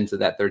has slid into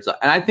that third slot.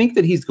 And I think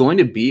that he's going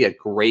to be a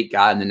great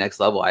guy in the next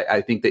level.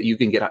 I think that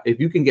if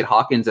you can get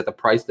Hawkins at the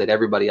price that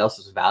everybody else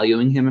is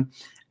valuing him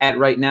at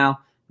right now,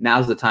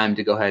 now's the time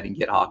to go ahead and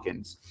get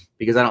Hawkins,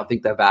 because I don't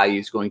think the value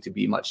is going to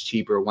be much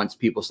cheaper once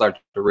people start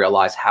to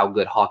realize how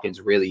good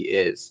Hawkins really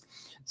is.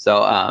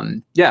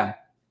 So, yeah,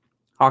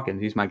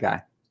 Hawkins, he's my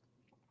guy.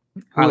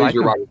 I like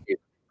your him. wide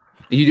receiver?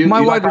 You do? My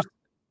you wide like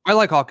I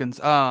like Hawkins.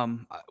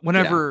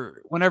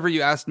 Whenever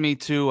you asked me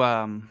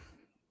to,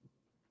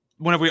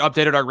 whenever we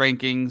updated our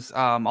rankings,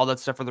 all that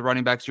stuff for the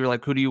running backs, you were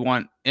like, who do you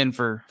want in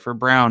for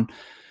Brown?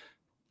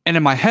 And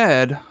in my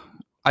head,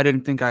 I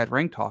didn't think I had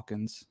ranked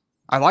Hawkins.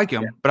 I like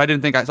him, but I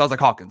didn't think so I was like,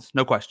 Hawkins,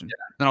 no question. Yeah.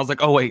 Then I was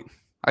like, oh wait,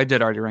 I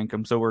did already rank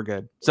him, so we're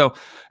good. So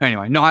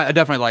anyway, no, I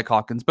definitely like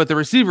Hawkins. But the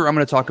receiver I'm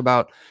going to talk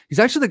about, he's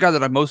actually the guy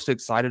that I'm most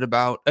excited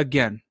about.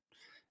 Again,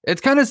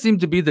 it's kind of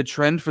seemed to be the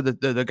trend for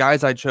the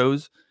guys I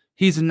chose.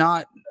 He's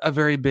not a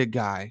very big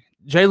guy.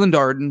 Jalen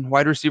Darden,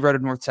 wide receiver out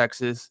of North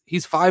Texas.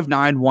 He's 5'9",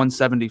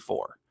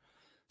 174.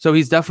 So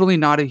he's definitely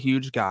not a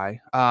huge guy.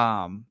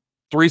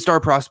 3-star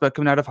prospect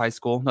coming out of high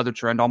school. Another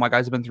trend. All my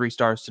guys have been 3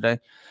 stars today.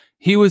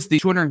 He was the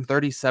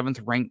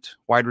 237th ranked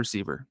wide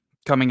receiver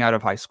coming out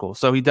of high school.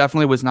 So he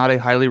definitely was not a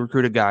highly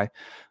recruited guy.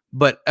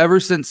 But ever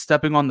since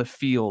stepping on the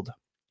field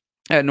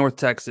at North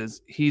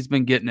Texas, he's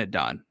been getting it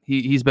done.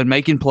 He's been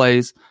making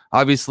plays.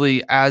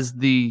 Obviously, as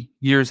the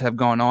years have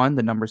gone on,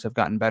 the numbers have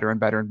gotten better and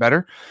better and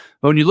better.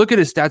 But when you look at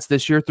his stats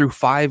this year through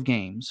 5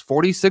 games,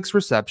 46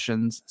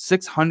 receptions,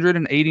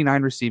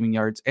 689 receiving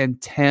yards,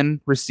 and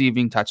 10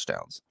 receiving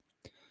touchdowns.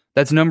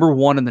 That's number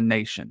 1 in the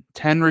nation.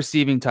 10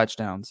 receiving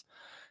touchdowns.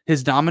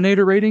 His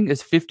dominator rating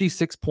is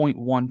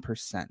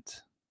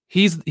 56.1%.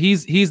 He's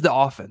the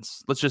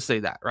offense. Let's just say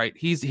that, right?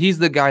 He's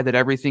the guy that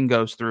everything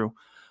goes through,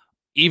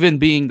 even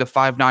being the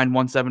 5'9",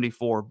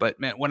 174. But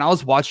man, when I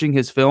was watching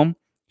his film,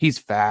 he's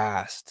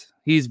fast.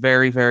 He's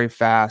very, very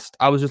fast.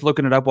 I was just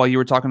looking it up while you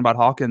were talking about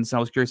Hawkins, and I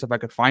was curious if I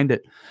could find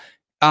it.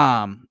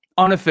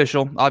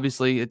 Unofficial,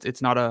 obviously,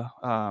 it's not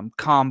a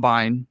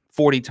combine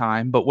 40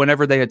 time, but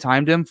whenever they had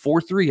timed him,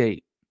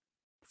 4.38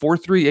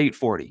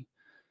 40.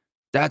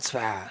 That's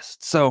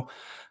fast. So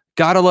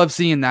gotta love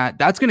seeing that.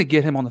 That's going to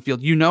get him on the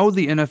field. You know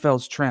the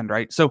NFL's trend,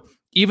 right? So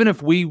even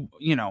if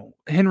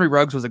Henry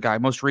Ruggs was a guy,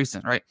 most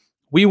recent, right?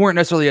 We weren't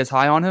necessarily as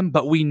high on him,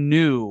 but we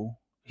knew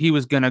he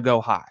was going to go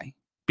high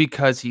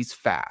because he's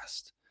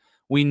fast.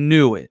 We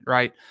knew it,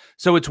 right?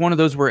 So it's one of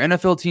those where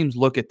NFL teams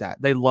look at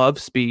that. They love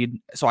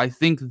speed. So I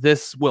think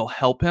this will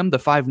help him. The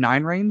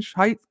 5'9" range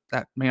height,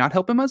 that may not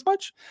help him as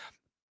much.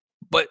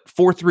 But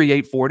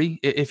 4.38 40,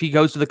 if he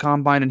goes to the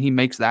combine and he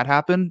makes that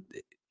happen,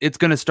 it's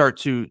going to start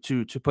to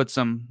put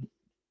some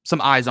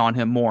eyes on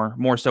him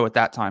more so at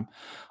that time.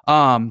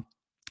 But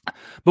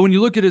when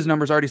you look at his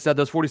numbers, I already said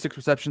those 46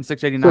 receptions,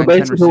 689. So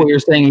basically what you're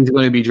saying, he's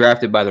going to be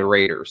drafted by the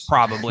Raiders.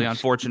 Probably,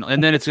 unfortunately.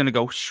 And then it's going to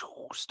go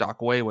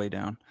stock way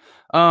down.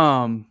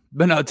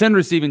 But no, 10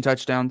 receiving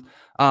touchdowns,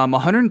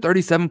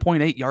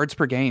 137.8 yards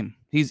per game.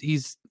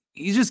 He's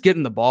just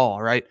getting the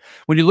ball, right?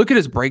 When you look at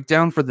his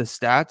breakdown for the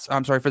stats,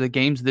 for the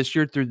games this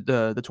year through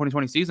the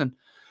 2020 season,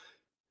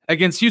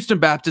 against Houston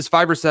Baptist,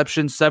 5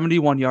 receptions,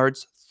 71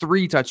 yards,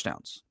 3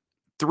 touchdowns.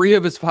 3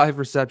 of his 5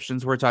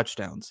 receptions were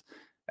touchdowns.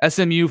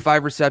 SMU,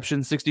 5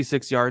 receptions,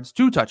 66 yards,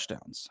 2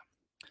 touchdowns.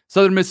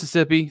 Southern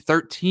Mississippi,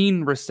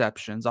 13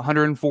 receptions,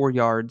 104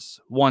 yards,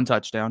 1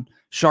 touchdown.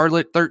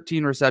 Charlotte,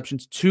 13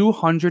 receptions,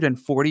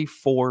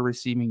 244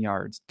 receiving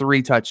yards,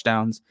 3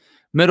 touchdowns.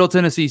 Middle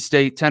Tennessee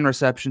State, 10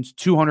 receptions,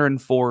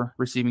 204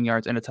 receiving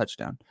yards, and a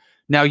touchdown.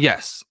 Now,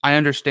 yes, I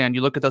understand.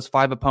 You look at those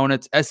 5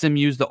 opponents,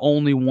 SMU's the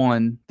only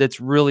one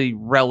that's really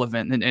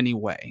relevant in any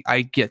way.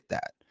 I get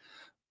that.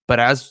 But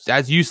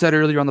as you said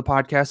earlier on the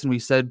podcast, and we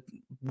said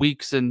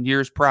weeks and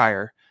years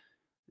prior,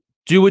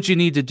 do what you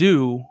need to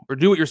do, or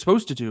do what you're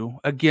supposed to do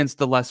against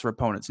the lesser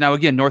opponents. Now,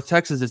 again, North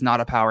Texas is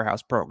not a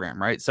powerhouse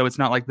program, right? So it's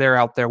not like they're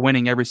out there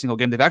winning every single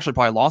game. They've actually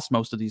probably lost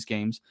most of these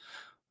games,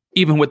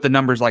 even with the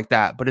numbers like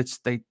that. But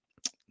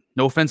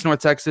no offense,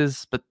 North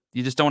Texas, but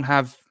you just don't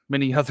have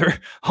many other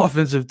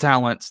offensive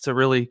talents to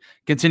really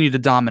continue to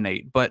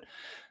dominate. But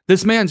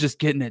this man's just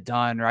getting it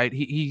done, right?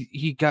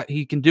 He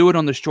can do it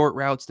on the short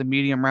routes, the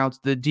medium routes,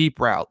 the deep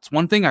routes.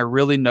 One thing I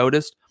really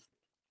noticed,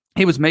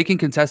 he was making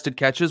contested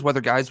catches,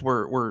 whether guys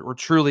were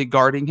truly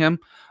guarding him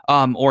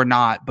or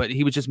not, but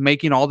he was just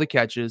making all the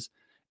catches.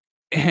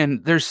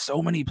 And there's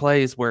so many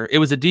plays where it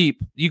was a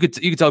deep. You could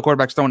tell the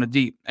quarterback's throwing a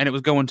deep, and it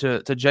was going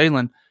to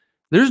Jalen.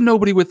 There's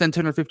nobody within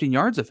 10 or 15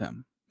 yards of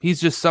him.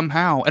 He's just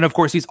somehow, and of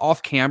course he's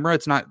off camera.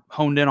 It's not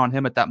honed in on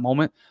him at that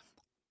moment.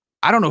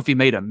 I don't know if he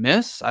made a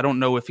miss. I don't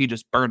know if he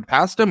just burned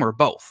past him or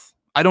both.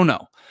 I don't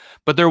know.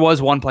 But there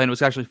was one play, and it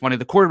was actually funny.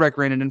 The quarterback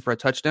ran it in for a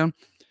touchdown.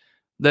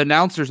 The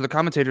announcers, the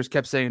commentators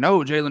kept saying, oh,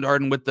 Jalen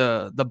Darden with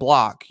the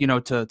block,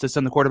 to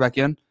send the quarterback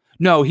in.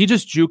 No, he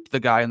just juked the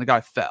guy, and the guy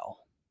fell.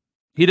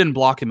 He didn't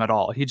block him at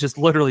all. He just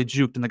literally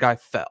juked, and the guy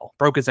fell,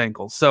 broke his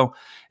ankles. So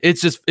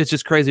it's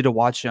just crazy to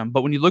watch him.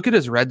 But when you look at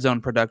his red zone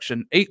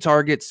production, 8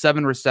 targets,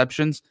 7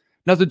 receptions,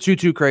 nothing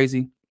too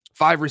crazy.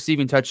 5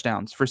 receiving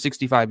touchdowns for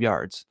 65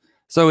 yards.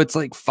 So it's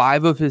like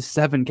 5 of his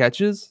 7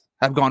 catches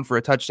have gone for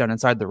a touchdown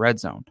inside the red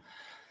zone.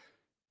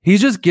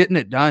 He's just getting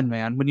it done,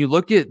 man. When you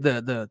look at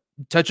the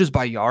touches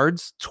by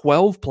yards,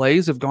 12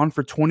 plays have gone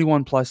for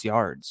 21 plus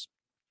yards.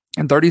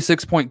 And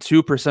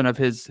 36.2% of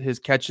his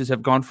catches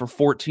have gone for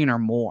 14 or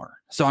more.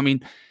 So, I mean,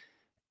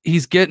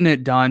 he's getting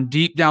it done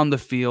deep down the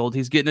field.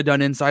 He's getting it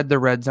done inside the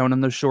red zone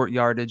and the short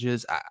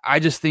yardages. I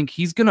just think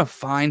he's going to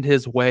find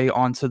his way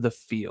onto the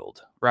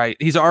field, right?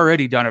 He's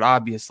already done it,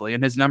 obviously,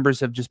 and his numbers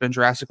have just been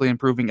drastically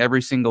improving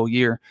every single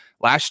year.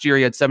 Last year,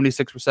 he had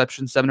 76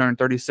 receptions,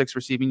 736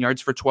 receiving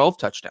yards for 12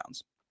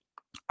 touchdowns.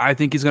 I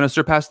think he's going to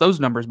surpass those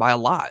numbers by a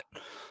lot.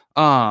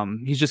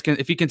 He's just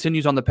if he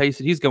continues on the pace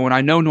that he's going.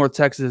 I know North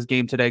Texas'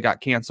 game today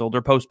got canceled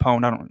or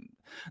postponed.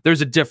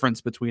 There's a difference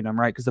between them,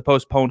 right? Because the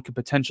postponed could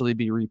potentially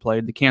be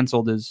replayed. The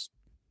canceled is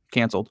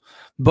canceled.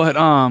 But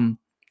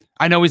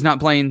I know he's not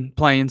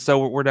playing,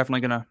 so we're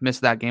definitely gonna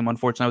miss that game.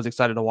 Unfortunately, I was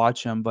excited to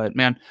watch him, but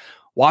man,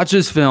 watch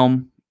his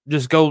film.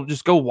 Just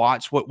go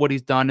watch what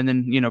he's done, and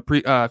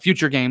then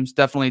future games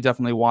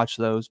definitely watch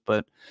those.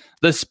 But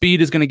the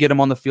speed is going to get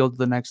him on the field to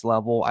the next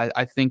level.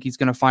 I think he's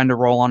going to find a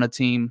role on a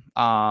team.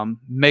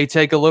 May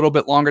take a little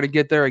bit longer to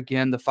get there.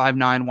 Again, the 5'9",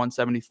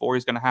 174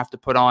 he's going to have to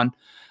put on.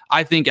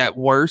 I think at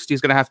worst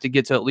he's going to have to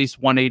get to at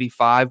least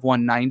 185,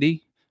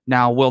 190.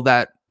 Now, will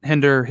that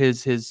hinder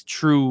his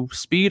true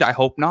speed? I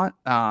hope not.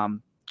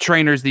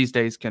 Trainers these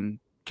days can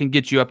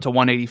get you up to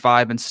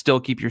 185 and still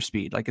keep your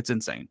speed. Like, it's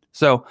insane.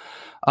 So,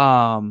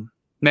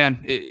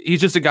 man, he's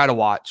just a guy to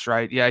watch,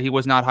 right? Yeah, he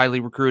was not highly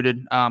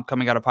recruited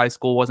coming out of high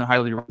school, wasn't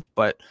highly,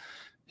 but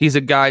he's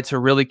a guy to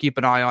really keep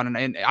an eye on.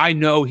 And I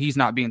know he's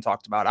not being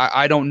talked about.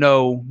 I don't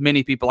know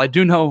many people. I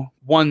do know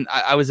one.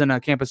 I was in a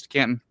campus to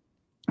Canton,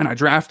 and I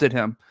drafted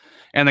him.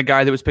 And the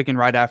guy that was picking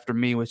right after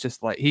me was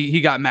just like,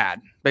 he got mad,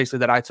 basically,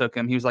 that I took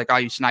him. He was like, oh,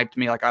 you sniped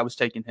me, like I was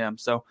taking him.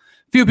 So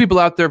a few people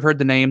out there have heard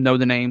the name, know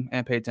the name,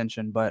 and pay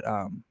attention. But,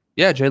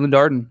 yeah, Jalen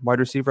Darden, wide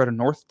receiver out of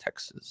North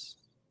Texas.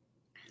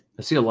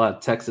 I see a lot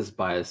of Texas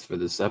bias for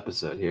this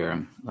episode here.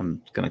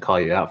 I'm going to call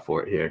you out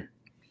for it here.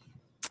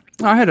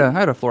 I had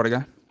a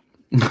Florida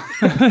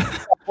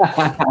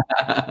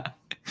guy.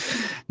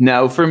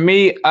 No, for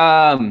me,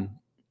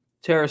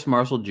 Terrace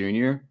Marshall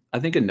Jr., I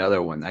think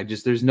another one.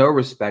 There's no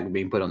respect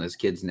being put on this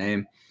kid's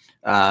name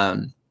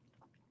by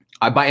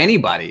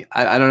anybody.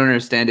 I don't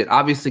understand it.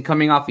 Obviously,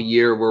 coming off a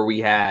year where we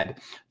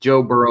had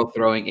Joe Burrow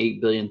throwing 8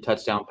 billion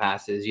touchdown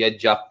passes, you had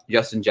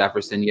Justin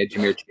Jefferson, you had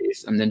Jahmyr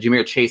Chase, and then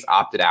Jahmyr Chase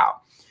opted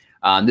out.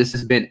 This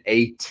has been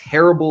a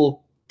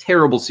terrible,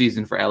 terrible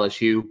season for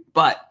LSU,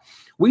 but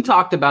we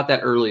talked about that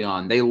early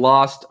on. They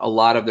lost a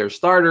lot of their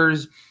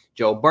starters.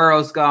 Joe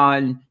Burrow's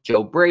gone.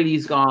 Joe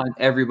Brady's gone.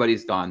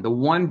 Everybody's gone. The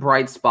one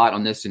bright spot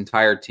on this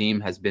entire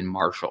team has been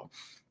Marshall.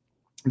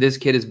 This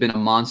kid has been a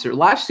monster.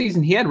 Last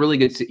season, he had really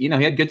good, he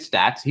had good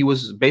stats. He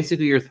was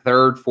basically your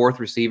third, fourth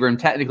receiver, and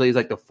technically he's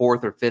like the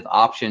fourth or fifth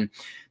option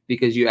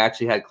because you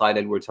actually had Clyde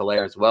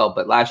Edwards-Helaire as well.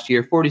 But last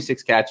year,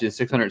 46 catches,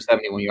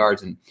 671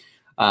 yards, and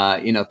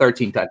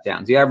 13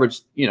 touchdowns. He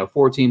averaged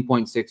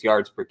 14.6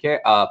 yards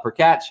per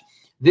catch.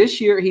 This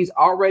year, he's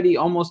already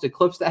almost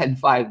eclipsed that in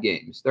 5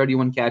 games.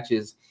 31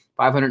 catches,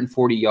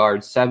 540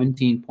 yards,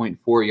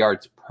 17.4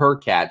 yards per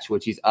catch,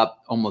 which he's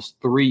up almost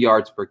 3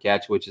 yards per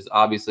catch, which is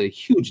obviously a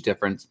huge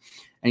difference.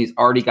 And he's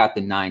already got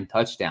the 9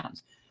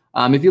 touchdowns.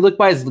 If you look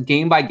by his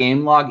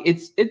game-by-game log,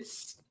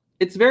 it's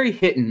very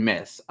hit and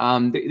miss.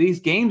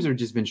 These games have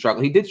just been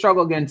struggling. He did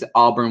struggle against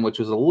Auburn, which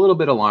was a little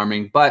bit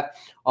alarming, but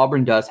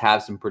Auburn does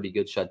have some pretty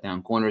good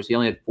shutdown corners. He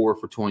only had 4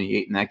 for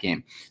 28 in that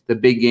game. The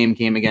big game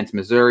came against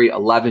Missouri,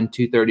 11,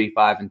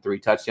 235, and 3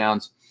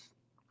 touchdowns.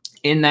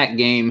 In that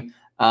game,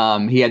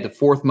 he had the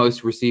 4th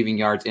most receiving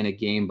yards in a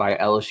game by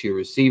LSU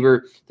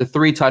receiver. The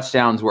 3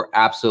 touchdowns were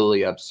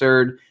absolutely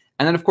absurd.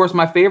 And then, of course,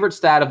 my favorite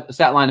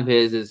stat line of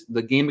his is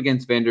the game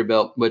against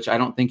Vanderbilt, which I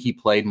don't think he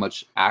played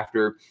much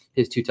after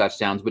his 2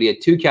 touchdowns, but he had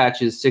 2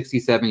 catches,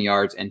 67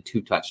 yards, and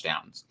 2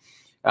 touchdowns.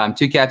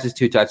 2 catches,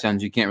 2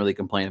 touchdowns. You can't really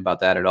complain about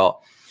that at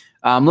all.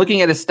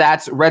 Looking at his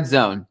stats, red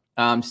zone.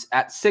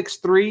 At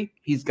 6'3",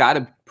 he's got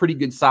a pretty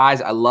good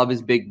size. I love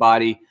his big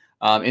body.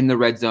 In the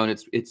red zone,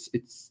 it's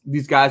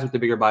these guys with the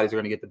bigger bodies are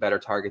going to get the better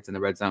targets in the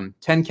red zone.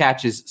 10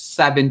 catches,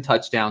 7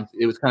 touchdowns.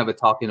 It was kind of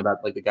talking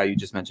about like the guy you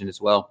just mentioned as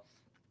well.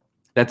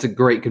 That's a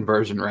great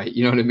conversion rate.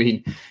 You know what I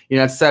mean?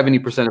 That's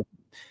 70%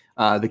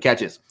 of the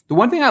catches. The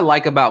one thing I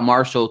like about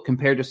Marshall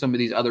compared to some of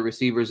these other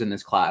receivers in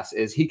this class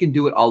is he can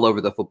do it all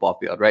over the football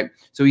field, right?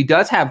 So he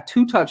does have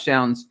 2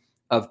 touchdowns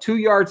of 2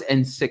 yards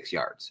and 6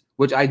 yards,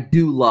 which I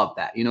do love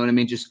that. You know what I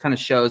mean? Just kind of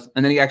shows.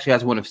 And then he actually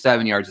has one of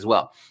 7 yards as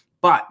well.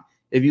 But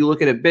if you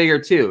look at it bigger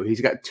too, he's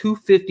got 2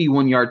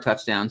 51-yard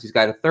touchdowns. He's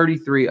got a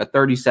 33, a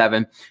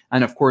 37,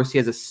 and of course he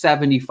has a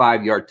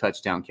 75-yard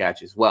touchdown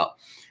catch as well.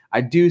 I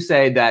do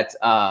say that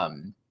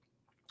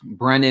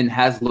Brennan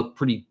has looked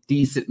pretty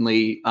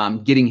decently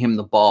getting him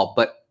the ball,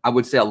 but I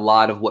would say a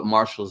lot of what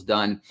Marshall's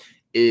done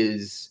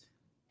is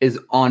is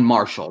on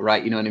Marshall,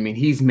 right? You know what I mean?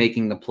 He's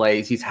making the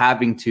plays. He's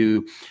having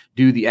to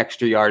do the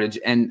extra yardage.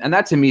 And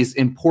that to me is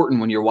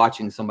important when you're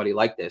watching somebody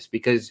like this,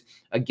 because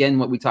again,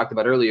 what we talked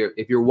about earlier,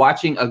 if you're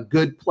watching a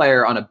good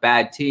player on a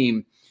bad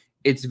team,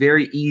 it's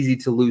very easy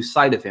to lose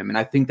sight of him. And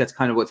I think that's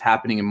kind of what's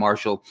happening in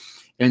Marshall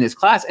in this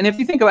class. And if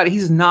you think about it,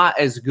 he's not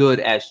as good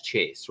as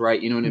Chase,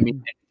 right? You know what I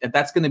mean?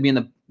 That's going to be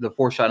in the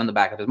foreshot in the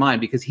back of his mind,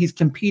 because he's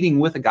competing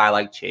with a guy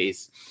like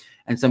Chase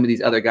and some of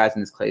these other guys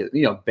in this class,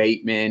 you know,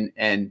 Bateman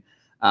and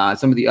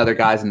some of the other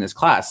guys in this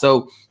class.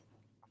 So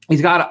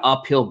he's got an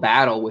uphill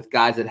battle with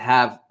guys that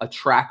have a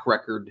track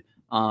record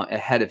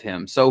ahead of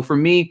him. So for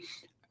me,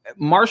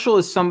 Marshall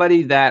is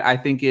somebody that I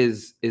think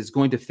is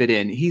going to fit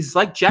in. He's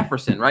like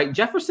Jefferson, right?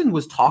 Jefferson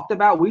was talked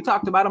about. We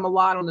talked about him a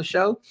lot on the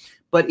show,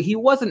 but he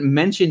wasn't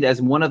mentioned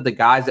as one of the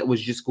guys that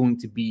was just going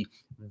to be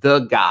the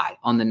guy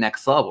on the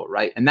next level,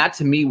 right? And that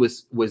to me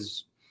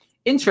was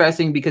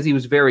interesting, because he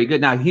was very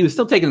good. Now, he was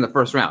still taken in the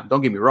first round,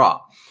 don't get me wrong.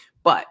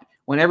 But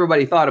when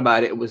everybody thought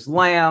about it, it was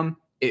Lamb,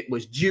 it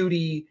was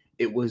Judy,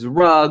 it was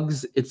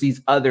Ruggs, it's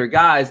these other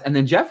guys. And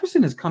then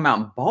Jefferson has come out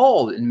and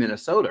balled in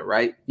Minnesota,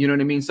 right? You know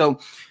what I mean? So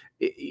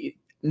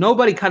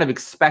nobody kind of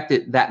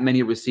expected that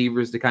many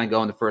receivers to kind of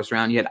go in the first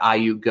round. You had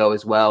Ayuk go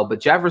as well.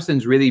 But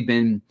Jefferson's really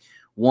been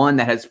one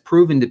that has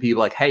proven to people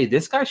like, hey,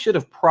 this guy should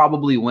have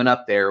probably went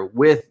up there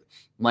with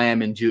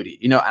Lamb and Judy.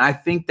 You know, and I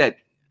think that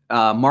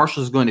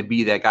Marshall's going to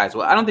be that guy as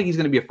well. I don't think he's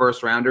going to be a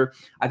first rounder.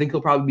 I think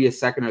he'll probably be a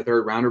second or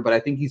third rounder, but I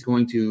think he's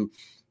going to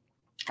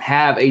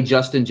have a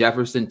Justin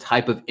Jefferson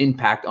type of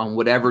impact on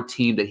whatever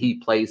team that he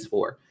plays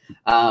for.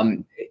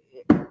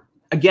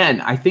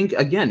 Again, I think,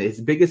 his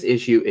biggest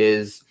issue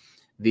is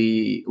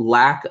the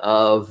lack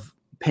of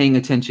paying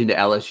attention to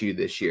LSU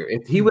this year.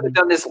 If he would have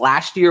done this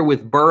last year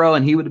with Burrow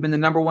and he would have been the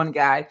number one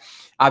guy,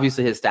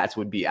 obviously his stats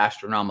would be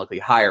astronomically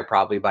higher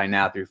probably by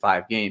now through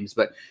 5 games.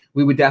 But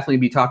we would definitely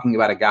be talking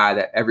about a guy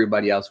that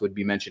everybody else would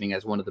be mentioning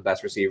as one of the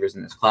best receivers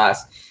in this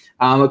class.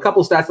 A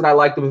couple stats that I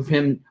liked of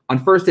him: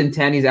 on 1st and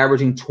 10, he's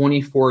averaging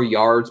 24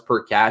 yards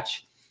per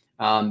catch,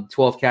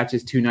 12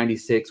 catches,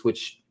 296,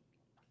 which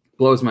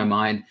blows my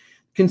mind.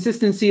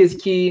 Consistency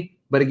is key.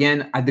 But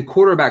again, the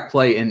quarterback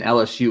play in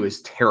LSU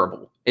is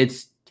terrible.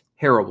 It's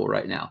terrible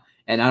right now,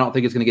 and I don't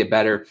think it's going to get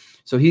better.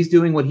 So he's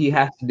doing what he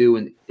has to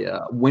do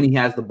when he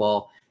has the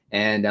ball.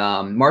 And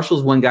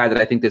Marshall's one guy that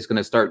I think that's going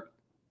to start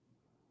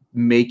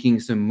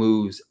making some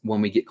moves when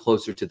we get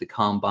closer to the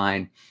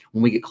combine,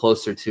 when we get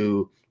closer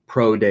to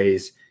pro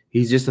days.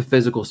 He's just a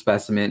physical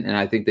specimen, and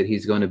I think that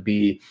he's going to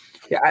be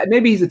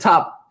maybe he's a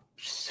top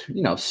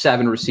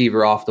 7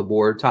 receiver off the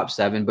board, top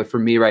 7. But for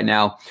me right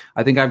now,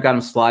 I think I've got him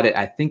slotted.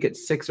 I think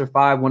it's 6 or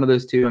 5, one of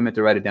those two. I meant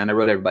to write it down. I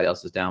wrote everybody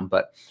else's down.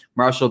 But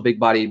Marshall, big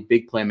body,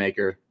 big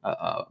playmaker,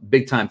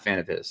 big time fan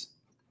of his.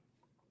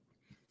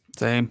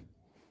 Same.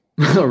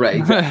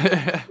 Right.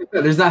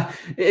 There's not.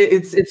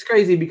 It's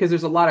crazy because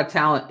there's a lot of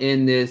talent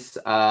in this.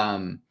 There's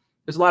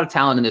a lot of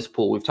talent in this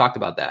pool. We've talked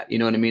about that. You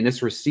know what I mean?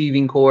 This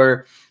receiving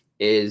core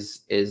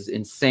is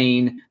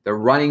insane. The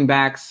running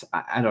backs,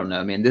 I don't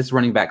know, man. This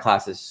running back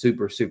class is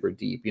super, super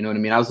deep. You know what I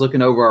mean? I was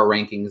looking over our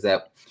rankings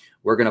that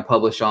we're going to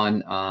publish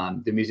on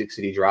the Music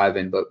City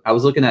Drive-In, but I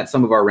was looking at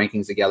some of our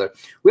rankings together.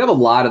 We have a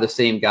lot of the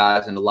same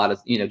guys and a lot of,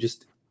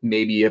 just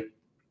maybe a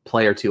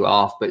play or two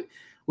off, but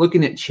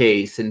looking at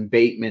Chase and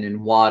Bateman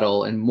and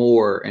Waddle and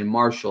Moore and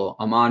Marshall,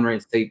 Amon-Ra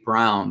St.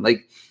 Brown,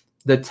 like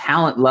the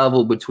talent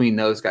level between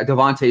those guys.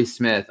 Devontae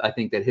Smith, I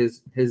think that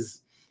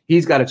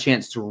he's got a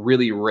chance to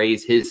really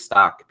raise his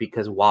stock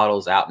because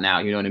Waddle's out now.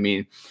 You know what I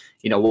mean?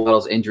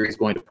 Waddle's injury is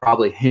going to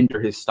probably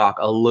hinder his stock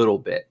a little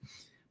bit.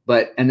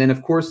 And then,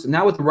 of course,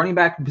 now with the running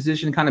back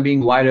position kind of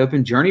being wide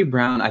open, Journey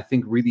Brown, I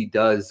think, really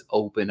does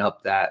open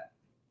up that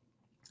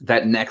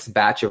next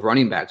batch of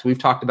running backs. We've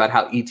talked about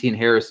how Etienne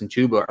Harris and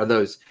Chuba are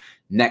those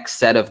next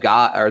set of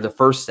guys, or the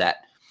first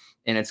set,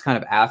 and it's kind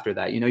of after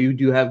that. You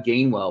do have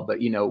Gainwell, but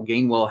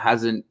Gainwell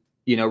hasn't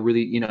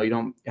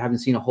really, haven't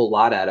seen a whole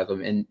lot out of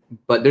him.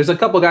 But there's a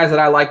couple guys that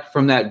I like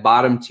from that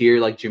bottom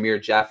tier, like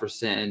Jameer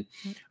Jefferson.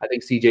 I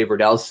think CJ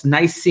Verdell. It's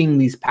nice seeing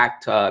these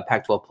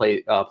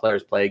Pac-12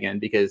 players play again,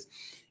 because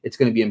it's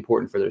going to be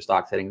important for their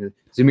stock setting.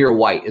 Zamir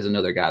White is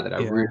another guy that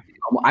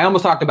I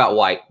almost talked about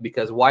White,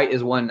 because White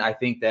is one I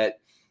think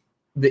that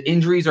the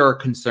injuries are a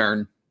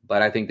concern,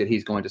 but I think that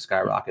he's going to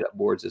skyrocket up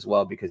boards as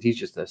well, because he's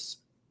just a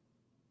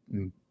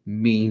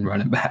mean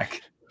running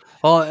back.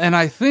 Well, and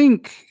I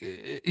think,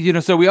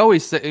 so we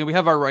always say we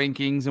have our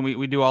rankings and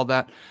we do all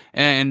that.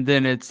 And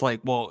then it's like,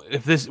 well,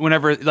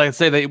 whenever, like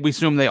say we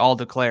assume they all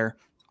declare,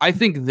 I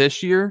think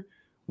this year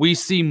we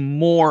see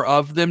more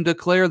of them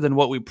declare than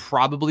what we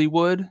probably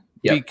would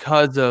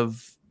because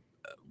of,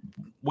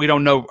 we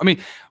don't know. I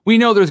mean, we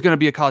know there's going to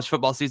be a college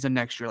football season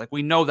next year. Like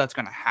we know that's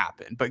going to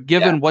happen, but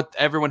given what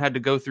everyone had to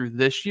go through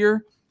this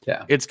year,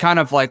 it's kind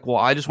of like, well,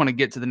 I just want to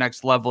get to the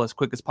next level as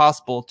quick as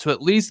possible to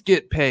at least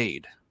get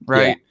paid.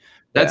 Right. Yeah.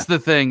 That's the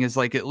thing, is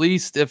like, at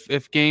least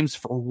if games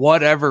for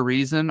whatever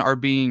reason are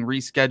being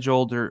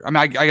rescheduled, or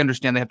I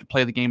understand they have to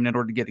play the game in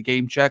order to get a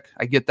game check.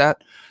 I get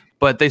that,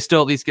 but they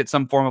still at least get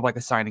some form of like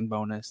a signing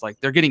bonus. Like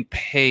they're getting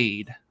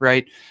paid,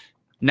 right?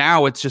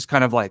 Now it's just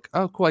kind of like,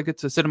 oh, cool, I get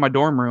to sit in my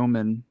dorm room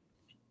and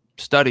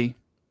study,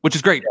 which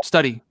is great.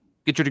 Study,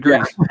 get your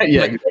degrees.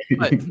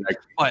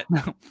 But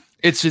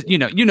it's just,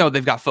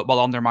 they've got football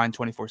on their mind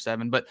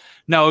 24/7. But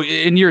no,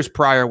 in years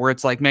prior where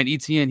it's like, man,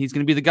 ETN, he's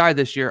going to be the guy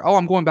this year. Oh,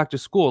 I'm going back to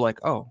school. Like,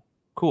 oh,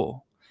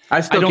 cool. I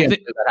still can't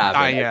think that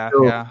happen.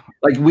 Yeah.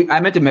 Like I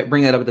meant to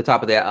bring that up at the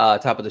top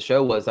of the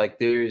show was like,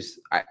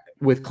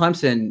 with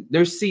Clemson,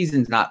 their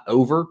season's not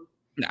over.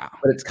 No,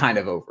 but it's kind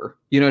of over.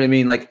 You know what I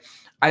mean? Like,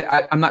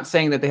 I'm not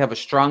saying that they have a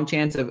strong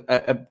chance of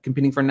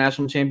competing for a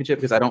national championship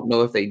because I don't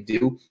know if they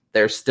do.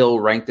 They're still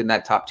ranked in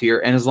that top tier.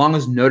 And as long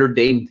as Notre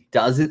Dame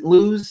doesn't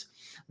lose,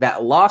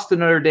 that loss to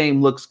Notre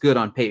Dame looks good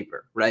on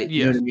paper, right? Yes.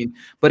 You know what I mean?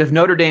 But if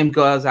Notre Dame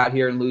goes out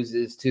here and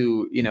loses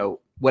to,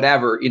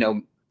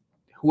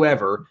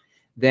 whoever,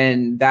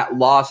 then that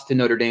loss to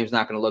Notre Dame is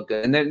not going to look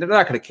good. And they're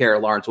not going to care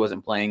if Lawrence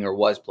wasn't playing or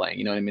was playing.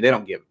 You know what I mean? They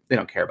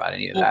don't care about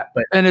any of that.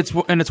 But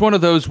it's one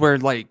of those where,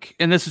 like,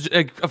 and this is,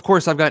 of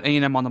course, I've got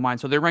A&M on the mind.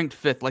 So they're ranked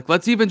 5th. Like,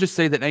 let's even just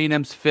say that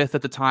A&M's 5th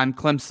at the time,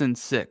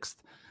 Clemson's 6th.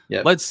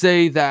 Yep. Let's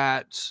say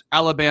that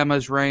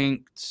Alabama's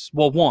ranked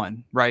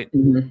 1, right?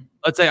 Mm-hmm.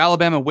 Let's say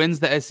Alabama wins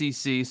the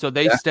SEC, so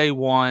they stay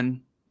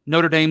 1.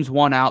 Notre Dame's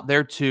 1 out,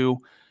 they're 2.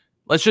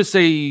 Let's just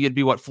say it'd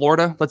be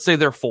Florida? Let's say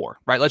they're 4,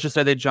 right? Let's just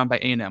say they jump by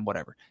A&M,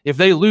 whatever. If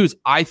they lose,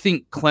 I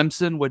think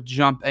Clemson would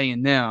jump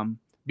A&M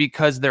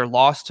because their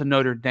loss to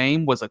Notre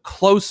Dame was a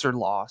closer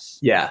loss.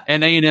 Yeah.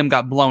 And A&M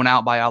got blown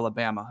out by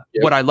Alabama.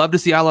 Yep. Would I love to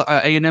see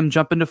A&M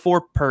jump into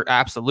 4?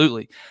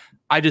 Absolutely.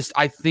 I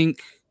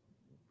think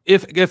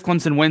if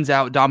Clemson wins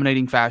out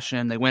dominating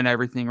fashion, they win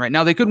everything right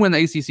now, they could win the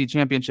ACC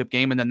championship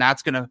game, and then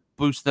that's going to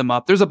boost them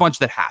up. There's a bunch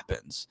that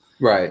happens.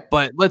 Right.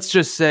 But let's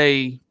just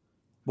say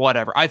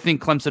whatever. I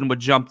think Clemson would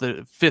jump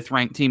the 5th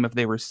ranked team if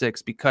they were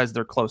 6 because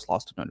they're close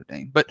loss to Notre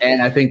Dame.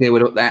 And I think they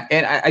would.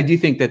 And I do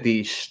think that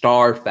the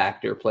star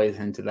factor plays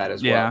into that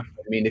as well.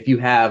 I mean, if you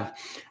have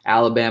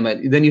Alabama,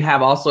 then you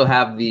also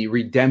have the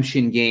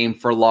redemption game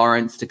for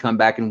Lawrence to come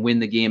back and win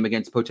the game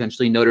against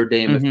potentially Notre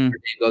Dame if Notre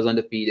Dame goes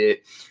undefeated.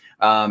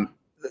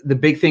 The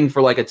big thing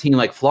for like a team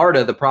like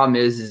Florida, the problem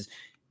is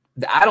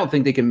I don't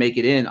think they can make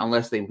it in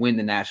unless they win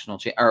the national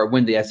or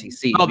win the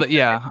SEC. Oh, but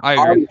yeah, I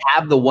agree. Already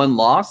have the one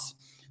loss.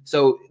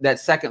 So that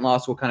second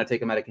loss will kind of take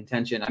them out of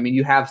contention. I mean,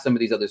 you have some of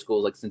these other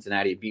schools like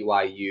Cincinnati,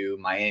 BYU,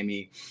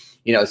 Miami,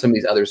 some of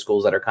these other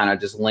schools that are kind of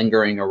just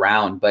lingering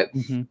around. But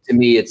to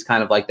me, it's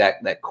kind of like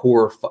that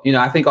core.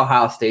 I think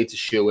Ohio State's a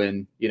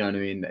shoo-in. You know what I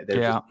mean?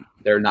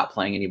 They're not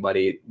playing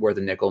anybody where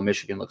the nickel.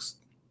 Michigan looks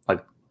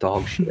like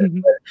dog shit.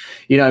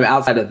 But,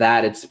 outside of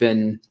that,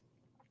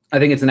 I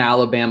think it's an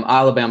Alabama.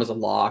 Alabama's a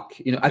lock.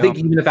 I think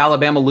even if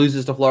Alabama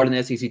loses to Florida in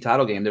the SEC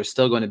title game, there's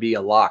still going to be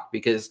a lock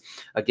because,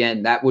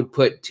 again, that would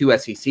put 2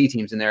 SEC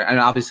teams in there,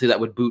 and obviously that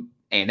would boot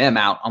A&M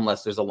out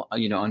unless there's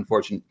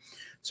unfortunate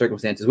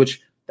circumstances.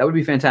 Which that would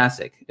be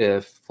fantastic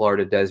if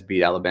Florida does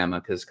beat Alabama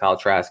because Kyle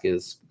Trask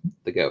is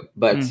the GOAT.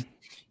 But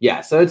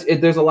so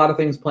there's a lot of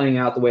things playing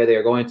out the way they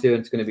are going to, and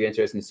it's going to be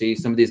interesting to see.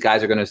 Some of these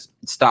guys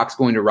stock's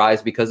going to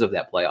rise because of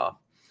that playoff.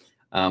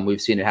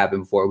 We've seen it happen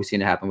before. We've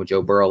seen it happen with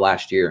Joe Burrow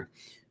last year.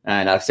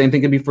 And same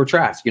thing can be for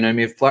Trask. You know what I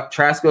mean? If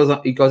Trask goes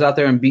out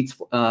there and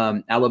beats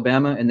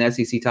Alabama in the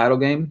SEC title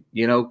game,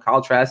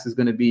 Kyle Trask is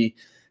going to be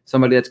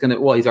somebody that's going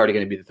to – he's already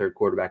going to be the 3rd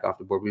quarterback off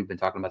the board. We've been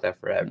talking about that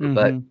forever.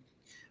 But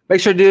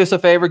make sure to do us a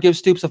favor. Give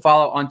Stoops a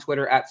follow on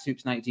Twitter at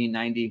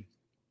Stoops1990.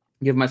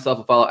 Give myself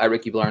a follow at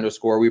Ricky Villar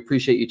 _. We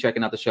appreciate you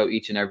checking out the show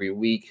each and every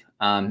week.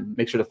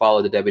 Make sure to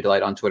follow the Debbie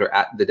Delight on Twitter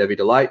at the Debbie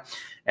Delight.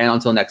 And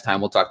until next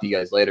time, we'll talk to you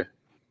guys later.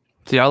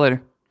 See y'all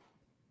later.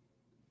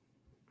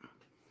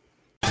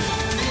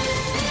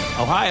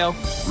 Ohio,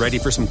 ready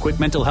for some quick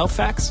mental health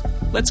facts?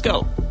 Let's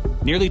go.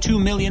 Nearly 2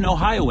 million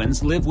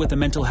Ohioans live with a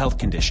mental health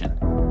condition.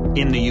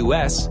 In the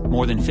U.S.,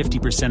 more than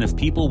 50% of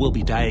people will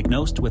be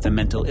diagnosed with a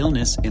mental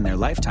illness in their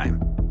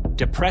lifetime.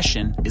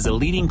 Depression is a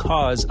leading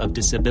cause of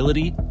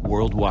disability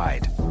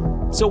worldwide.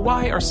 So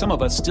why are some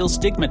of us still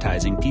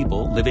stigmatizing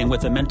people living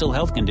with a mental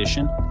health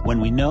condition when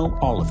we know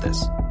all of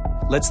this?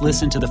 Let's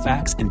listen to the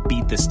facts and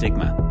beat the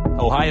stigma.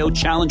 Ohio,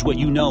 challenge what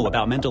you know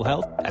about mental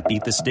health at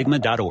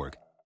beatthestigma.org.